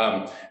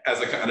 I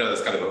know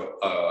that's kind of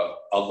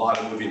a lot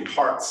of moving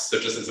parts, so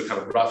just as a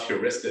kind of rough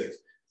heuristic,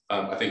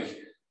 I think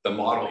the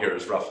model here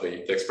is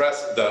roughly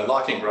the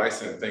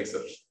Locking-Gricean thinks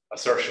of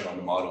assertion on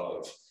the model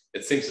of,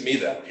 it seems to me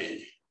that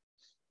P,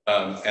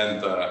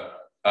 and the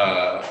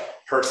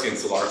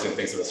Peircean-Salarzian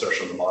thinks of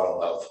assertion on the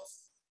model of,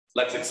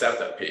 let's accept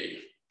that P.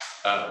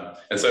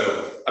 And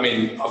so, I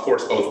mean, of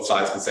course, both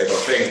sides can say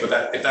both things,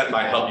 but if that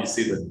might help you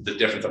see the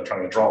difference I'm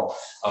trying to draw,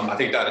 I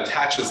think that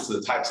attaches to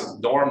the types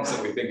of norms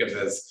that we think of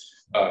as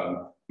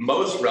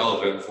most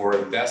relevant for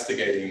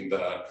investigating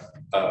the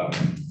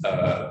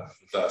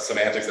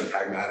semantics and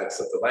pragmatics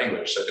of the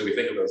language. So do we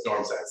think of those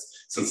norms as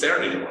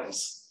sincerity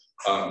norms?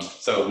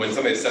 So when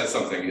somebody says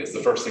something, it's the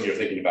first thing you're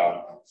thinking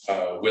about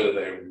whether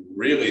they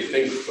really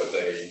think what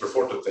they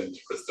purport to think,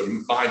 or is their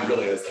mind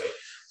really as they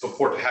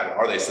purport to have it?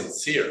 Are they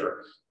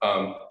sincere?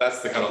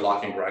 That's the kind of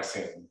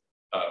Locking-Gricean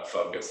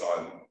focus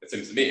on, it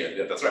seems to me, and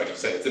yeah, that's right, you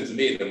say it seems to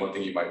me, then one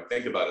thing you might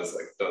think about is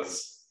like,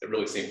 does it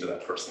really seem to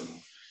that person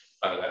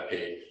that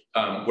P?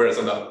 Whereas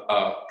on the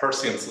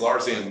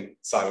Peircean-Salarzian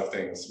side of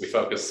things, we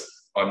focus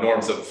on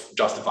norms of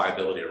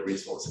justifiability or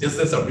reasonableness. Is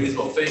this a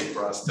reasonable thing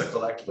for us to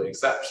collectively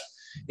accept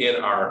in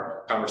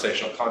our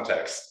conversational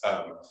context?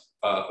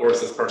 Or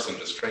is this person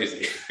just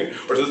crazy?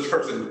 Or is this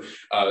person,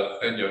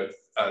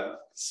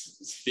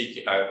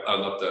 speaking, I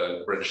love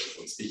the British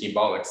one, speaking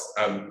bollocks.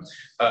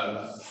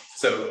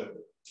 So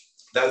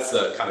that's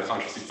the kind of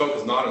contrast. We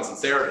focus not on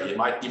sincerity. You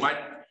might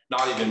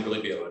not even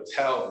really be able to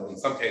tell, and in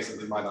some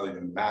cases it might not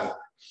even matter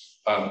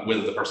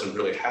whether the person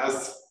really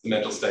has the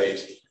mental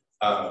state,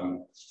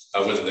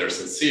 whether they're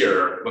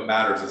sincere. What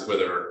matters is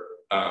whether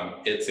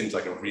it seems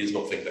like a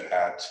reasonable thing to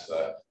add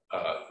to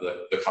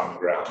the common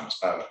ground.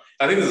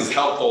 I think this is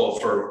helpful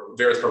for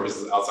various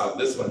purposes outside of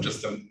this one,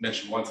 just to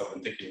mention once I've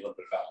been thinking a little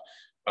bit about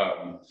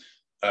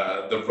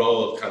the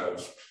role of kind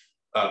of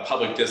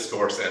public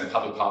discourse and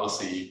public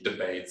policy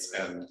debates,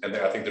 and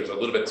there, I think there's a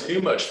little bit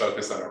too much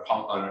focus in our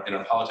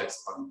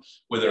politics on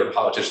whether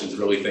politicians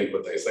really think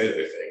what they say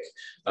they think,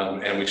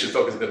 and we should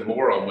focus a bit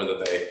more on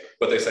whether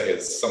what they say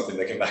is something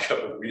they can back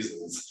up with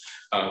reasons,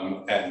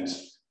 and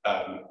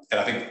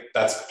I think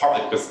that's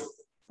partly because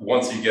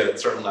once you get at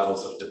certain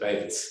levels of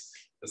debates,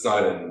 it's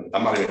not even,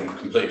 I'm not even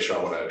completely sure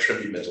I want to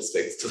attribute mental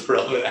states to the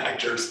relevant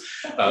actors,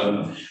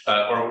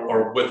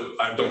 or with,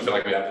 I don't feel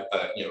like we have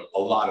a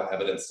lot of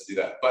evidence to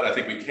do that. But I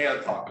think we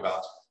can talk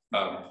about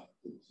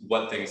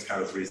what things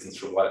count as reasons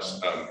for what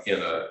in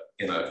a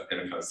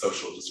kind of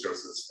social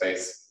discursive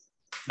space.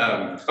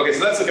 Okay, so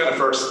that's the kind of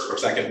first and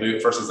second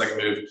move.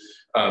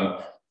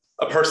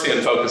 A Peircean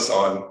focus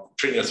on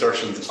treating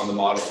assertions on the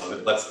model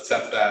of let's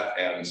accept that,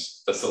 and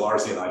the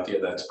Salarzian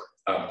idea that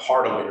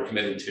part of what you're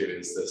committing to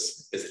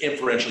is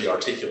inferentially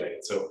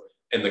articulated. So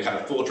in the kind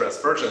of full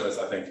dress version of this,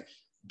 I think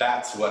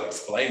that's what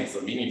explains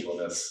the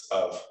meaningfulness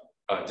of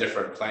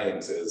different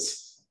claims,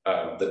 is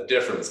the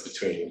difference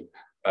between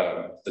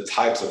the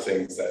types of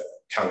things that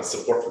count as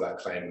support for that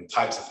claim and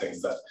types of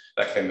things that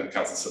claim that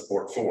counts as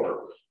support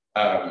for.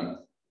 In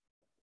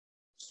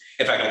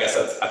fact,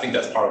 I think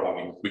that's part of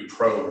why we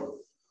probe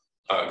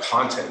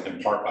content, in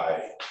part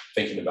by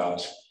thinking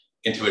about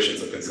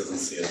intuitions of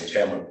consistency and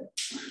entailment.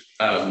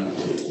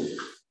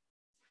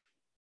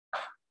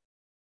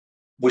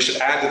 We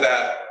should add to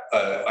that,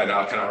 I know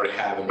I kind of already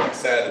have, and like I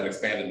said, an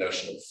expanded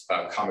notion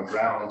of common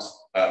ground,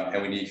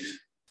 and we need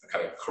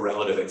kind of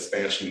correlative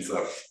expansions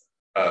of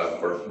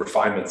or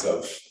refinements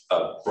of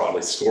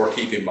broadly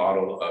scorekeeping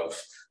model of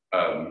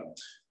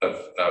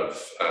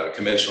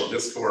conventional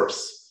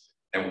discourse,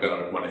 and we're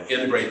going to want to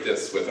integrate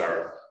this with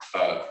our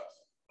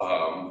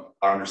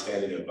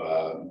understanding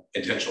of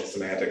intentional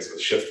semantics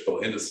with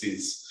shiftable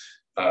indices.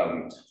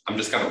 I'm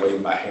just kind of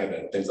waving my hand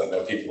at things I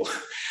know people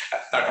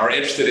are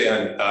interested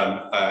in.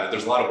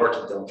 There's a lot of work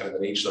to be done kind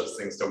of in each of those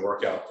things to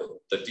work out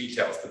the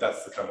details, but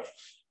that's the kind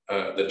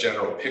of the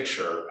general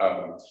picture.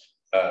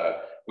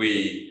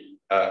 We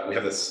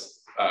have this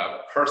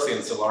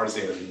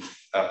Peircean-Salarzian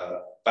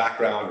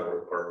background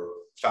or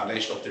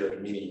foundational theory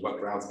of meaning, what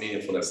grounds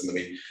meaningfulness, and then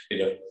we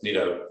need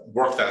to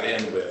work that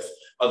in with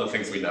other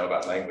things we know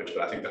about language,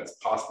 but I think that's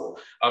possible.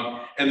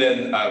 And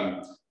then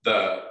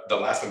the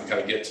last one, to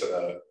kind of get to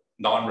the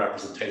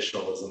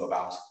non-representationalism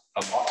about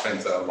all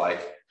kinds of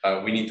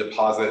we need to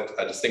posit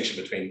a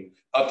distinction between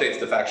updates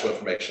to factual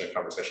information in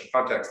conversational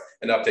context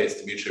and updates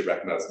to mutually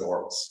recognized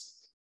norms.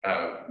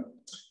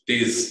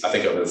 These I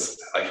think of as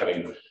like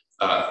having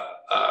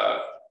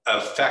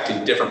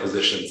affecting different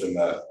positions in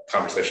the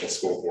conversational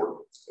scoreboard.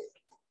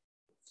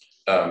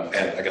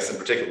 And I guess in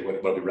particular,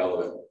 what will be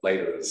relevant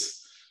later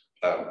is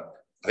I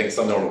think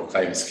some normal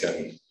claims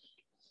can,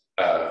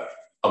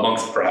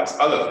 amongst perhaps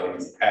other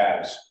things,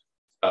 add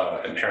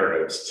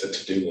imperatives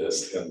to do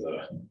this in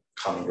the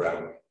common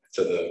ground,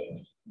 to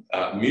the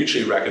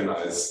mutually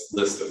recognized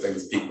list of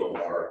things people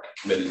are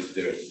committed to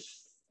do.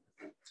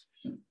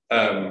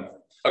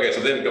 Okay,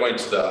 so then going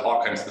to the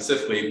alt claim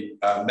specifically,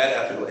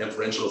 metaethical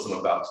inferentialism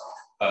about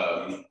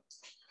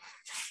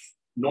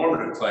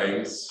normative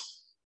claims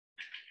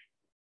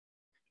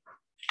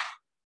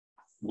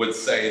would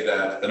say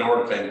that the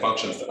normative claim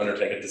functions to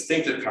undertake a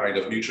distinctive kind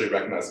of mutually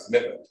recognized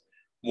commitment,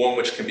 one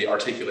which can be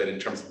articulated in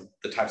terms of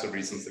the types of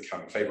reasons that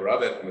count in favor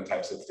of it and the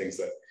types of things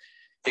that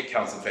it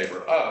counts in favor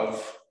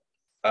of.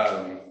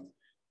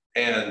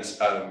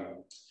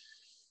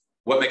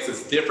 What makes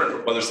this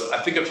different? Well, there's, I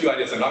think, a few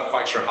ideas. I'm not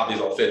quite sure how these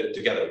all fit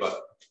together,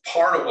 but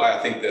part of why I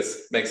think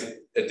this makes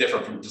it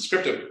different from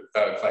descriptive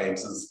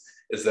claims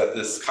is that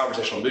this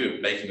conversational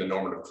mood, making a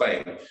normative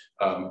claim,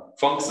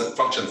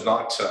 functions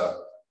not to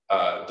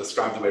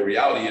describe the way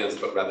reality is,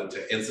 but rather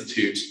to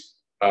institute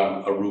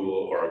a rule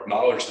or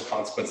acknowledge the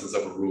consequences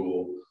of a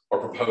rule or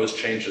propose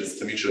changes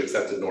to mutually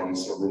accepted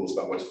norms or rules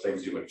about what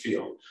things do and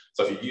feel.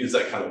 So if you use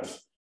that kind of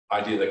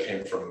idea that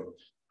came from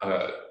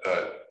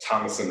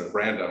Thomason and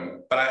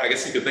Random, but I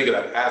guess you could think of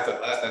that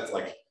as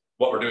like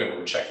what we're doing when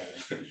we're checking.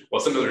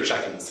 Well, similarly, we're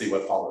checking to see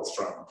what follows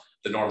from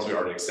the norms we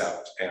already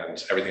accept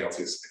and everything else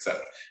we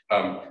accept.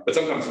 But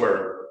sometimes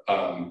we're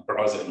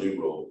proposing a new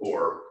rule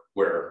or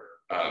we're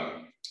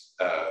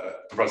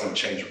proposing to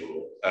change a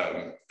rule.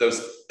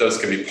 Those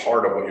can be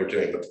part of what you're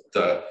doing, but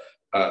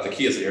the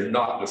key is that you're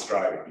not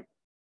describing.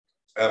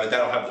 And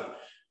that'll have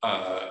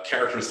the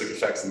characteristic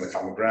effects in the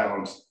common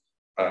ground,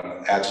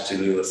 add to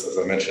to-do lists, as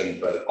I mentioned,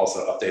 but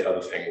also update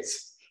other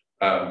things.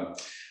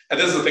 And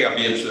this is the thing I'd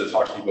be interested to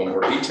talk to people in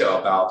more detail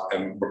about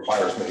and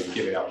requires maybe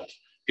giving out a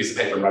piece of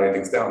paper and writing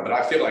things down. But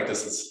I feel like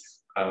this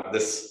is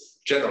this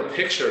general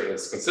picture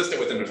is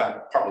consistent with, and in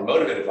fact, partly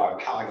motivated by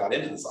how I got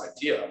into this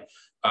idea,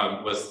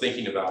 was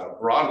thinking about a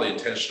broadly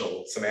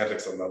intentional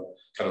semantics on the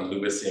kind of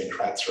Lewisian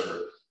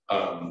Kratzer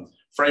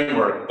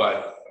framework,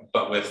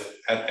 but with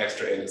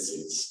extra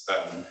indices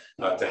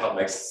to help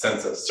make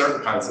sense of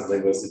certain kinds of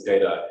linguistic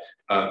data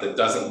that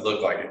doesn't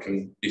look like it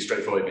can be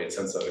straightforwardly made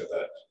sense of in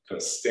the kind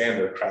of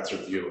standard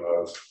Kratzer view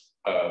of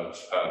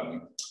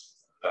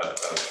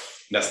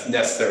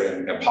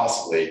necessary and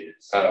possibly.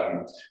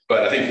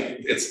 But I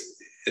think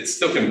it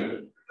still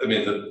can. I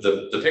mean,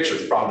 the picture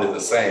is probably the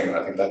same, and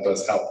I think that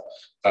does help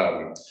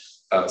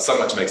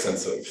somewhat to make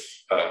sense of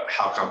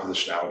how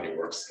compositionality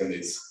works in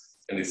these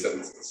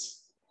sentences.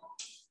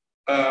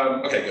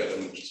 Okay, good.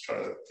 I'm just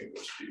trying to think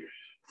what to do.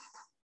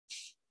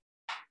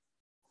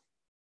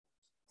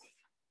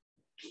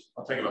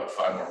 I'll take about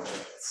 5 more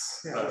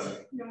minutes.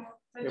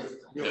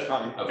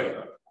 Okay.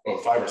 Well,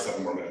 5 or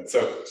 7 more minutes.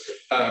 So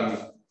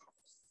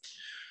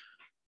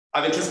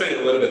I've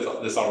anticipated a little bit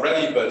of this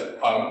already, but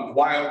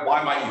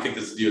why might you think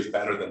this view is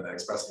better than the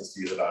expressivist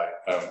view that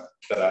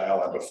I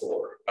outlined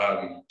before?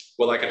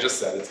 Well, like I just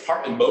said, it's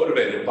partly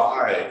motivated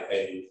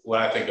by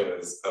what I think of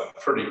as a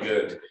pretty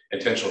good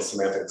intentional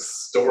semantics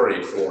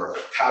story for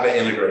how to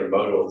integrate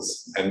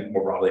modals and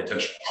more broadly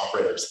intentional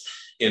operators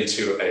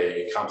into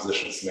a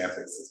compositional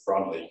semantics that's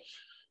broadly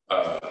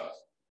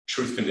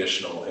truth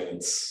conditional in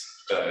its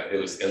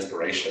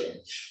inspiration.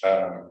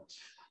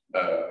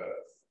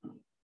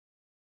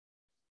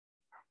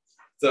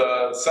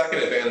 The second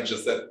advantage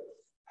is that,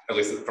 at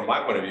least from my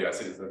point of view, I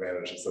see this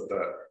advantage, is that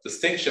the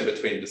distinction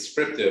between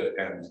descriptive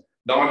and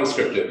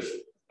non-descriptive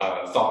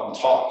thought and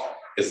talk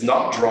is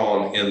not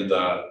drawn in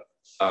the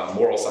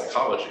moral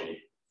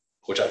psychology,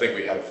 which I think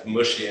we have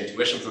mushy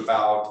intuitions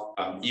about.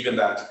 Even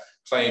that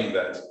claim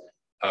that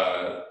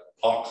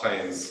alt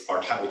claims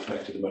are tightly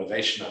connected to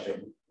motivation, I think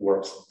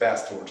works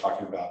best when we're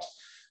talking about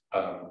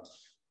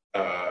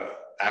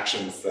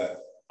actions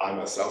that I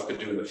myself could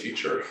do in the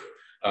future.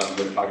 When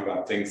we're talking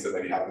about things that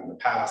maybe happened in the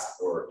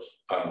past, or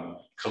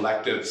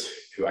collectives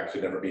who I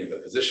could never be in the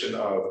position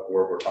of,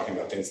 or we're talking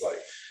about things like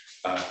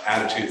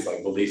attitudes,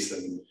 like beliefs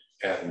and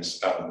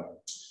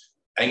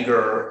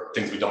anger,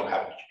 things we don't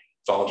have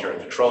voluntary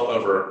control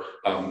over.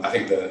 I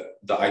think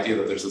the idea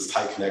that there's this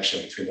tight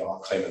connection between the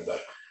alt claim and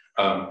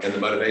the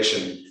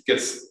motivation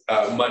gets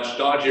much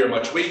dodgier,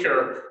 much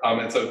weaker.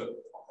 And so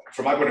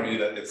from my point of view,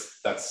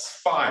 that's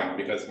fine,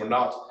 because we're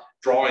not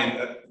drawing,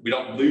 we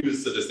don't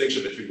lose the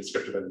distinction between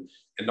descriptive and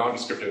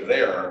non-descriptive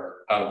there,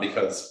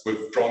 because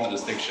we've drawn the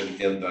distinction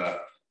in the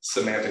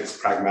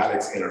semantics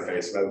pragmatics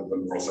interface rather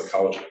than moral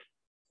psychology.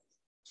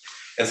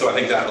 And so I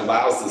think that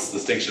allows this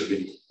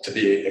distinction to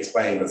be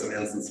explained as an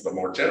instance of a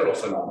more general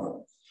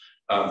phenomenon.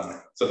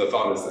 So the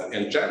thought is that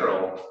in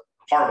general,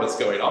 part of what's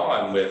going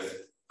on with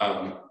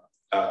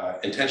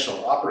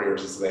intentional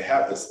operators is they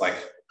have this like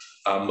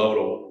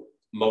modal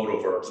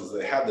verbs, is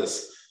they have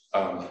this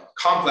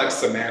complex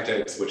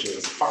semantics, which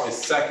is probably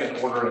second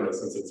order in the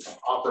sense it's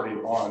operating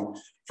on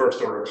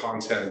first order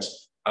content,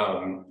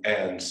 and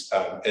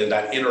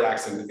that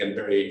interacts in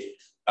very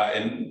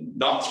in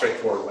not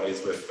straightforward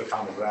ways with the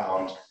common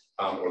ground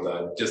or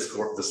the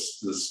discord, the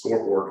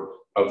scoreboard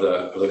of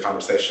the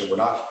conversation. We're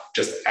not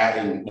just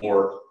adding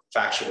more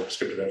factual or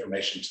descriptive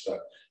information to the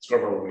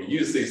scoreboard when we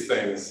use these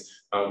things.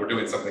 We're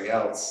doing something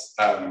else,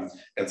 and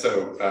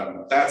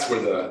so that's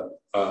where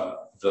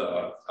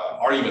the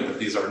argument that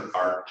these are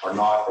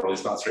not, or at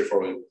least not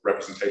straightforwardly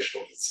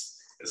representational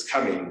is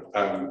coming.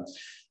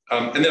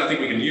 And then I think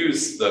we can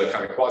use the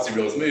kind of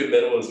quasi-realist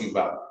minimalism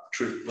about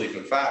truth, belief,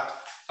 and fact.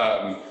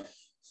 I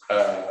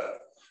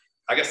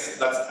guess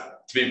that's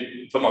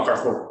to put my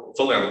cards more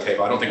fully on the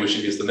table. I don't think we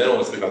should use the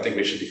minimalism, but I think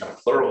we should be kind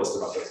of pluralist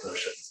about those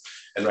notions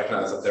and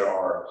recognize that there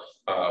are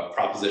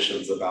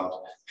propositions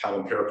about how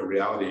empirical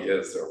reality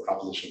is. There are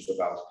propositions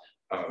about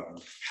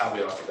how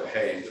we ought to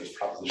behave. There's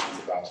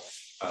propositions about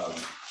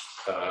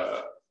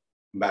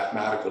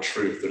mathematical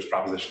truth. There's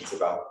propositions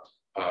about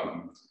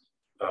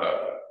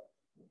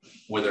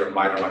whether it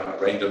might or might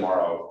not rain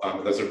tomorrow.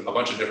 Those are a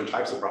bunch of different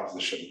types of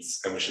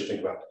propositions, and we should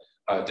think about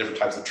different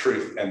types of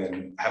truth, and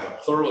then have a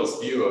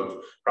pluralist view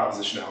of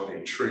propositionality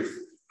and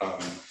truth,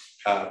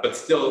 but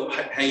still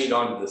hanging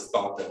on to this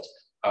thought that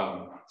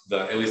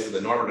at least in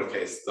the normative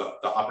case, the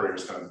operator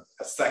is kind of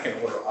a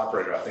second order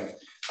operator, I think,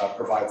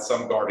 provides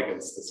some guard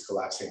against this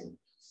collapsing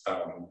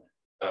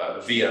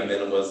via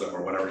minimalism,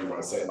 or whatever you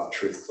want to say about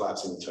truth,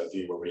 collapsing into a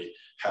view where we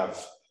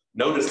have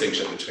no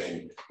distinction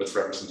between what's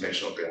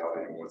representational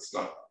reality and what's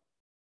not.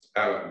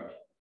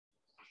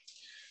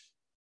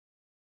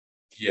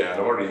 Yeah, I've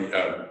already,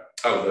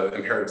 the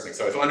imperatives thing.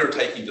 So if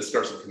undertaking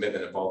discursive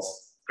commitment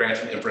involves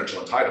granting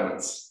inferential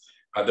entitlements,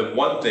 the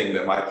one thing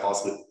that might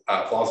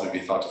plausibly be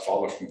thought to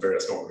follow from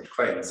various normative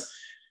claims,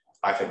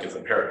 I think, is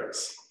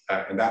imperatives.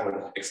 And that would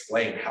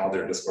explain how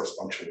their discourse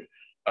function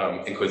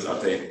includes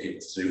updating people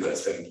to do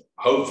this, and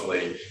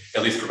hopefully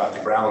at least provide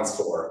the grounds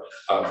for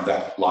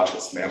that logical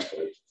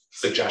semantic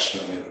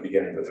suggestion at the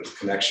beginning that there's a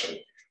connection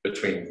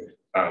between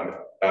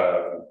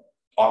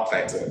ought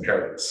claims and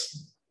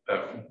imperatives.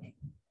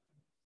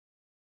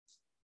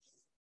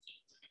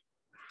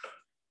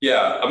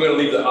 Yeah, I'm going to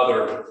leave the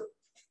other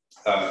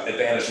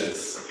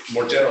advantages,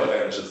 more general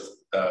advantages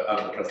out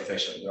of the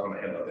presentation. They're on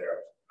the handout there.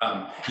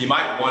 You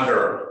might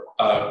wonder,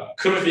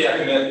 could we be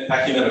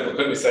ecumenical?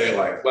 Could we say,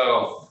 like,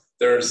 well,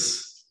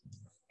 there's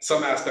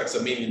some aspects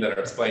of meaning that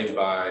are explained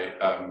by,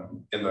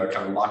 in the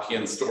kind of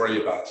Lockean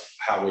story about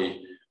how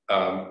we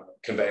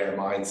convey our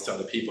minds to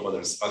other people, and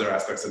there's other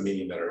aspects of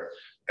meaning that are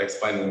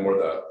explained in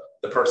more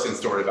the Persian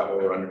story about what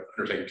we're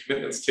undertaking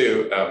commitments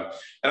to.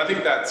 And I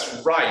think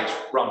that's right,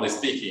 broadly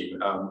speaking.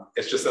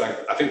 It's just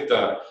that I think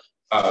the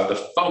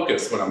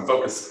focus, when I'm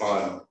focused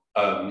on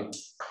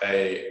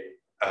a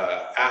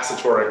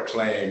assertoric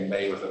claim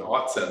made with an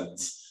ought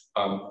sentence,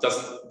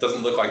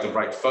 doesn't look like the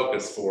right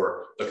focus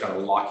for the kind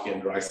of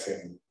Lockean,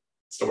 Gricean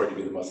story to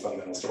be the most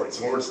fundamental story.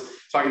 So when we're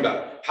talking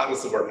about how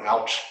does the word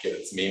ouch get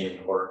its meaning,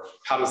 or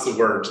how does the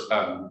word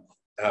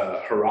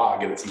hurrah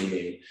get its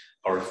meaning,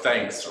 or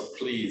thanks, or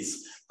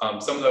please,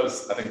 some of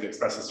those, I think the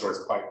expressive story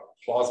is quite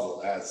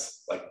plausible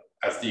as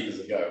deep as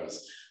it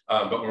goes.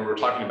 But when we're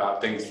talking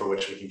about things for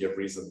which we can give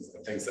reasons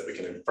and things that we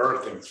can infer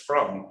things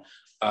from,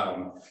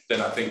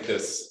 then I think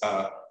this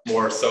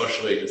more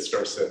socially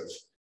discursive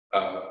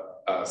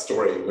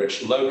story,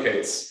 which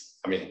locates,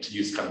 I mean, to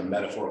use kind of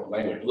metaphorical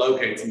language,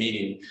 locates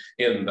meaning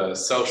in the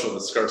social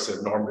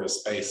discursive normative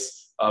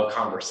space of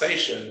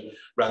conversation,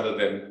 rather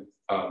than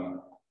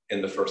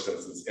in the first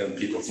instance in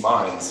people's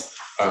minds,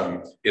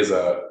 is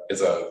a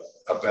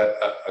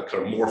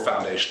kind of more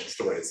foundational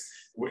story.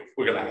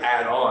 We're going to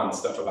add on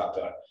stuff about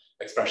the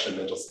expression of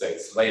mental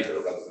states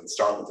later, rather than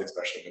start with the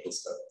expression of mental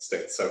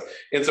states. So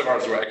insofar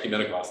as we're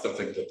ecumenical, I still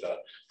think that the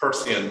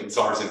Persian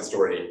Sarsian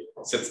story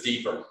sits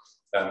deeper,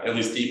 at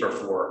least deeper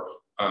for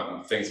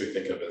things we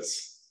think of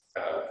as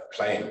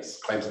claims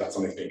about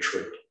something being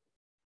true.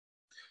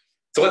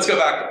 So let's go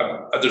back.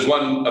 There's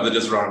one of the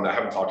Disronim that I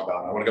haven't talked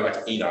about, and I want to go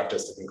back to Enoch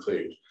just to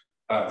conclude.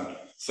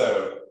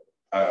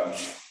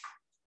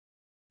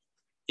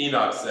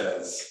 Enoch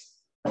says,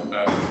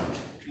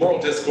 moral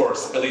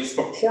discourse at least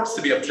purports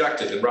to be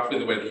objective in roughly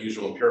the way the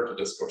usual empirical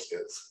discourse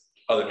is.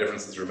 Other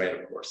differences remain,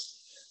 of course.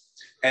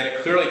 And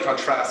it clearly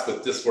contrasts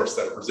with discourse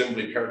that are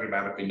presumably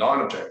paradigmatically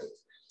non-objective,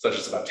 such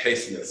as about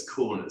tastiness,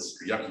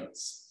 coolness, or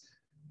yuckiness.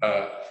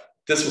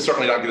 This will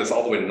certainly not get us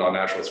all the way to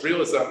non-naturalist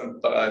realism,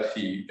 but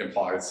he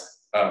implies,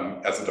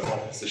 as a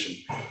default position,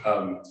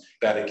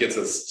 that it gets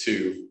us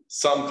to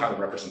some kind of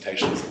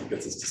representationalism, it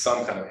gets us to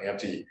some kind of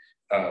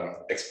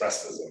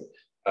anti-expressivism.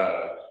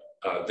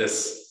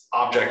 This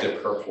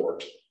objective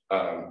purport,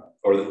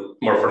 or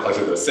more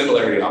precisely, the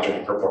similarity in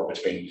objective purport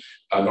between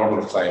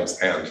normative claims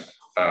and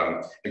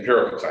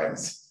empirical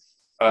claims.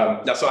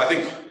 Now, so I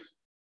think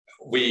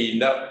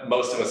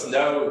most of us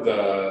know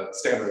the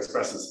standard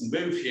expressivist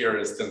move here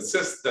is to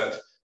insist that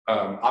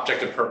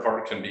objective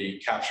purport can be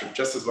captured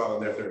just as well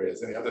in their theory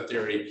as any other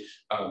theory.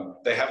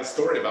 They have a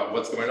story about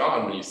what's going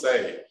on when you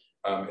say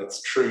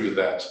it's true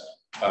that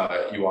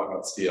you ought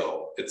not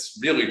steal. It's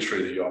really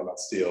true that you ought not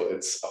steal.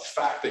 It's a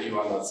fact that you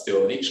ought not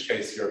steal. In each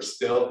case, you're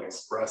still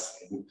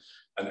expressing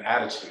an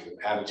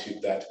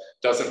attitude that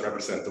doesn't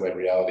represent the way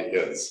reality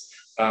is.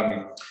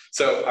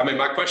 So, I mean,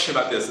 my question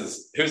about this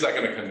is, who's that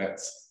going to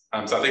convince?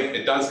 So I think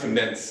it does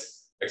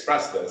convince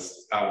expressivists,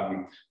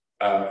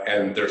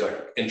 and there's like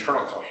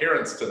internal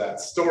coherence to that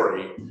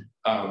story,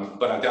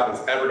 but I doubt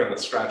it's ever going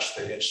to scratch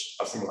the itch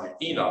of someone like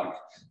Enoch,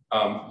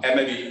 and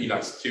maybe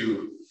Enoch's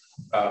too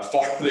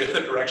far the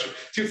other direction,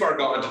 too far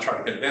gone to try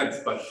to convince,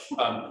 but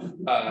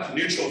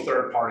neutral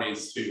third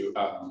parties who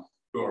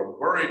are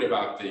worried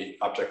about the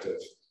objective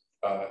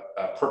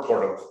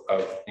purport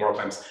of moral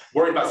claims,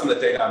 worried about some of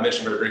the data I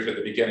mentioned very briefly at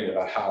the beginning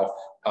about how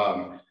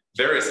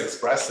various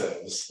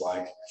expressives,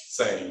 like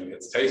saying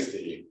it's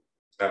tasty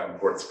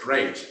or it's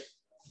great,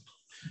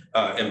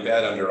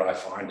 embed under I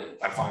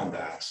find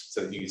that,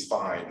 so you use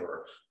find,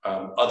 or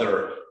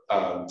other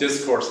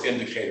discourse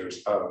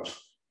indicators of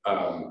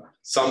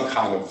some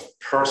kind of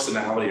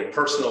personality, or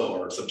personal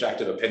or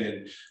subjective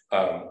opinion,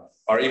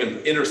 or even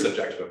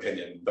intersubjective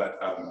opinion, but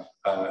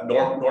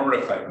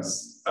normative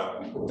claims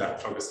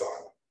that focus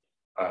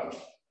on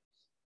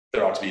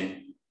there ought to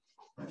be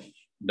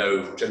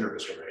no gender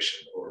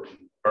discrimination or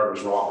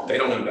is wrong. They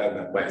don't embed in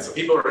that way. So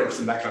people who are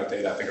interested in that kind of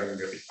data, I think, aren't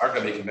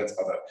going to be convinced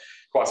by the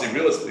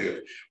quasi-realist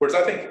view. Whereas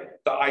I think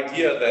the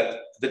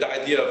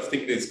idea of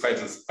thinking these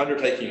claims as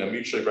undertaking a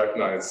mutually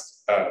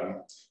recognized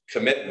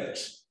commitment,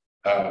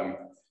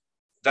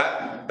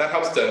 that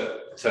helps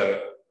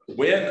to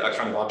win a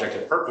kind of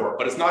objective purport,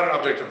 but it's not an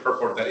objective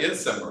purport that is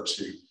similar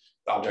to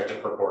the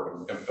objective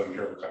purport of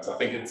empirical claims. I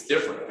think it's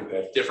different. I think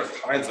they have different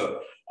kinds of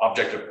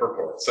objective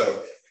purport.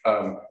 So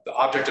the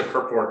objective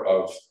purport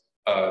of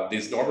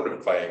these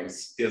normative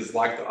claims is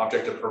like the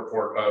objective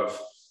purport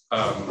of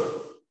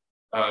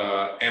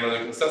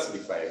analytic necessity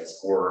claims,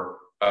 or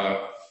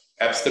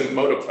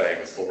epistemic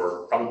claims,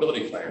 or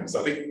probability claims.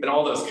 So I think in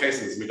all those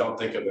cases, we don't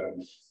think of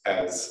them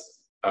as,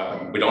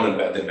 we don't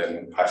embed them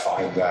in I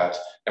find that,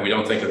 and we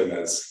don't think of them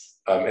as,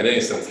 in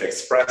any sense,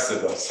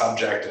 expressive of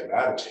subjective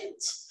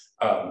attitudes.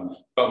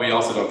 But we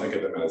also don't think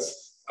of them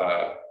as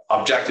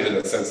objective in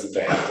the sense that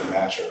they have to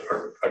match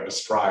or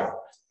describe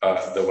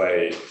the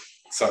way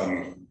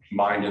some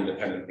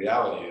mind-independent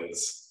reality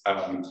is. They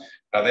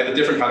have a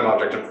different kind of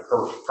objective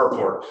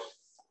purport.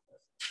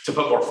 To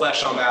put more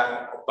flesh on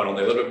that, but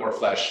only a little bit more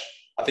flesh,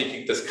 I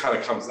think this kind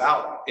of comes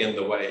out in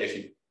the way, if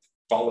you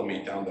follow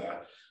me down the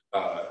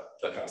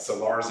kind of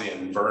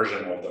Salarzian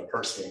version of the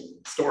person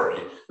story,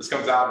 this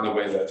comes out in the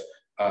way that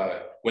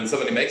when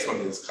somebody makes one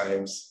of these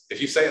claims,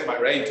 if you say it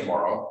might rain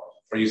tomorrow,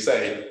 or you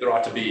say there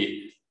ought to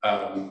be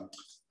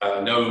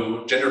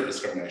no gender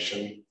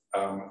discrimination,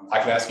 I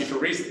can ask you for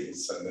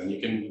reasons, and then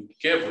you can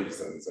give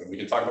reasons, and we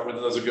can talk about whether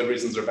those are good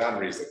reasons or bad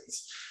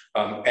reasons.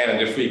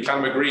 And if we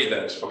kind of agree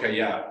that, okay,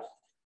 yeah,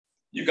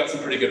 you've got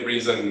some pretty good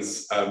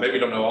reasons, maybe we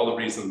don't know all the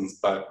reasons,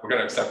 but we're going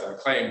to accept that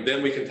claim,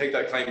 then we can take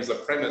that claim as a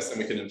premise and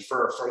we can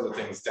infer further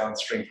things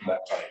downstream from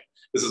that claim.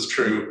 This is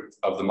true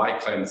of the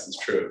might claim, this is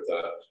true of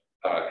the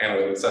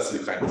analytic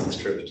necessity claim, this is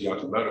true of the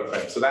deontological motive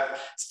claim. So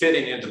that's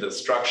fitting into the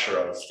structure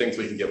of things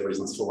we can give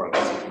reasons for and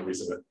things we can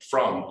reason it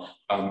from,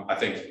 I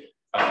think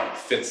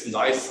fits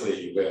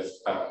nicely with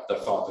the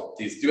thought that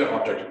these do have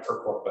objective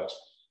purport, but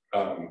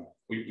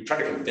we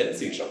try to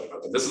convince each other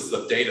about them. This is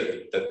the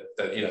data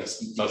that you know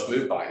is most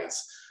moved by,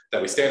 is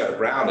that we stand our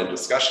ground in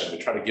discussion. We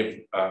try to give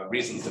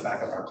reasons to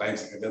back up our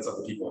claims and convince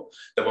other people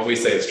that what we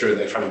say is true, and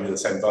they try to do the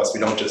same with us. We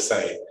don't just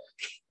say,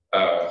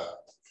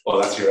 well,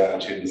 that's your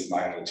attitude, this is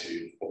my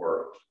attitude,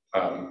 or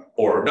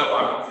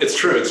no, it's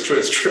true,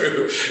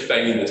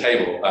 banging the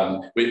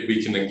table.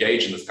 We can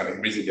engage in this kind of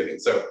reason giving.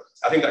 So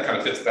I think that kind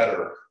of fits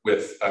better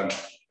with,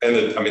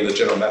 the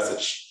general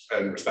message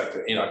in respect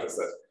to Enoch is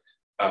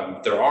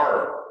that there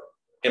are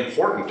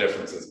important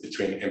differences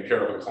between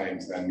empirical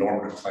claims and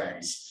normative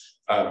claims,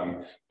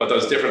 but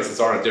those differences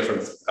aren't a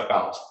difference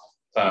about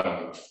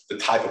the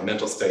type of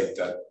mental state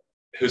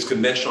whose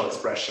conventional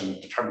expression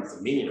determines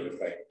the meaning of the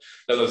claim.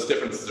 Now, those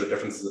differences are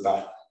differences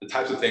about the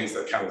types of things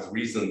that count as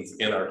reasons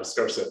in our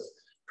discursive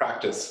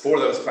practice for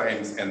those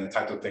claims, and the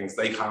types of things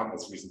they count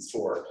as reasons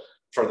for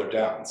further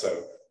down.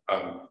 So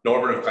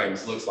normative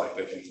claims look like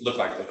they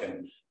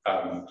can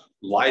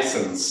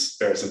license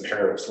various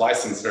imperatives,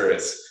 license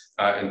various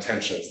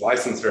intentions,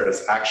 license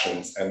various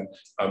actions, and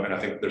I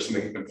think there's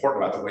something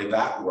important about the way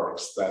that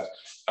works that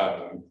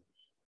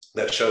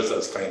shows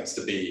those claims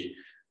to be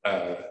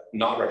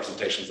not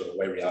representations of the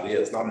way reality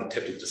is, not an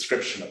attempted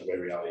description of the way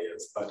reality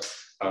is, but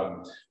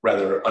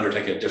rather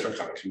undertaking a different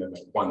kind of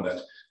commitment, one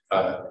that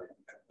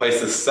plays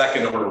this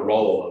second order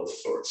role of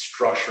sort of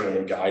structuring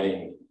and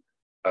guiding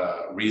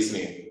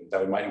reasoning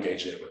that we might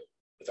engage in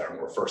with our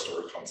more first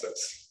order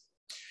concepts.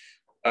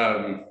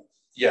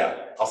 Yeah,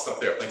 I'll stop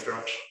there. Thanks very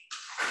much.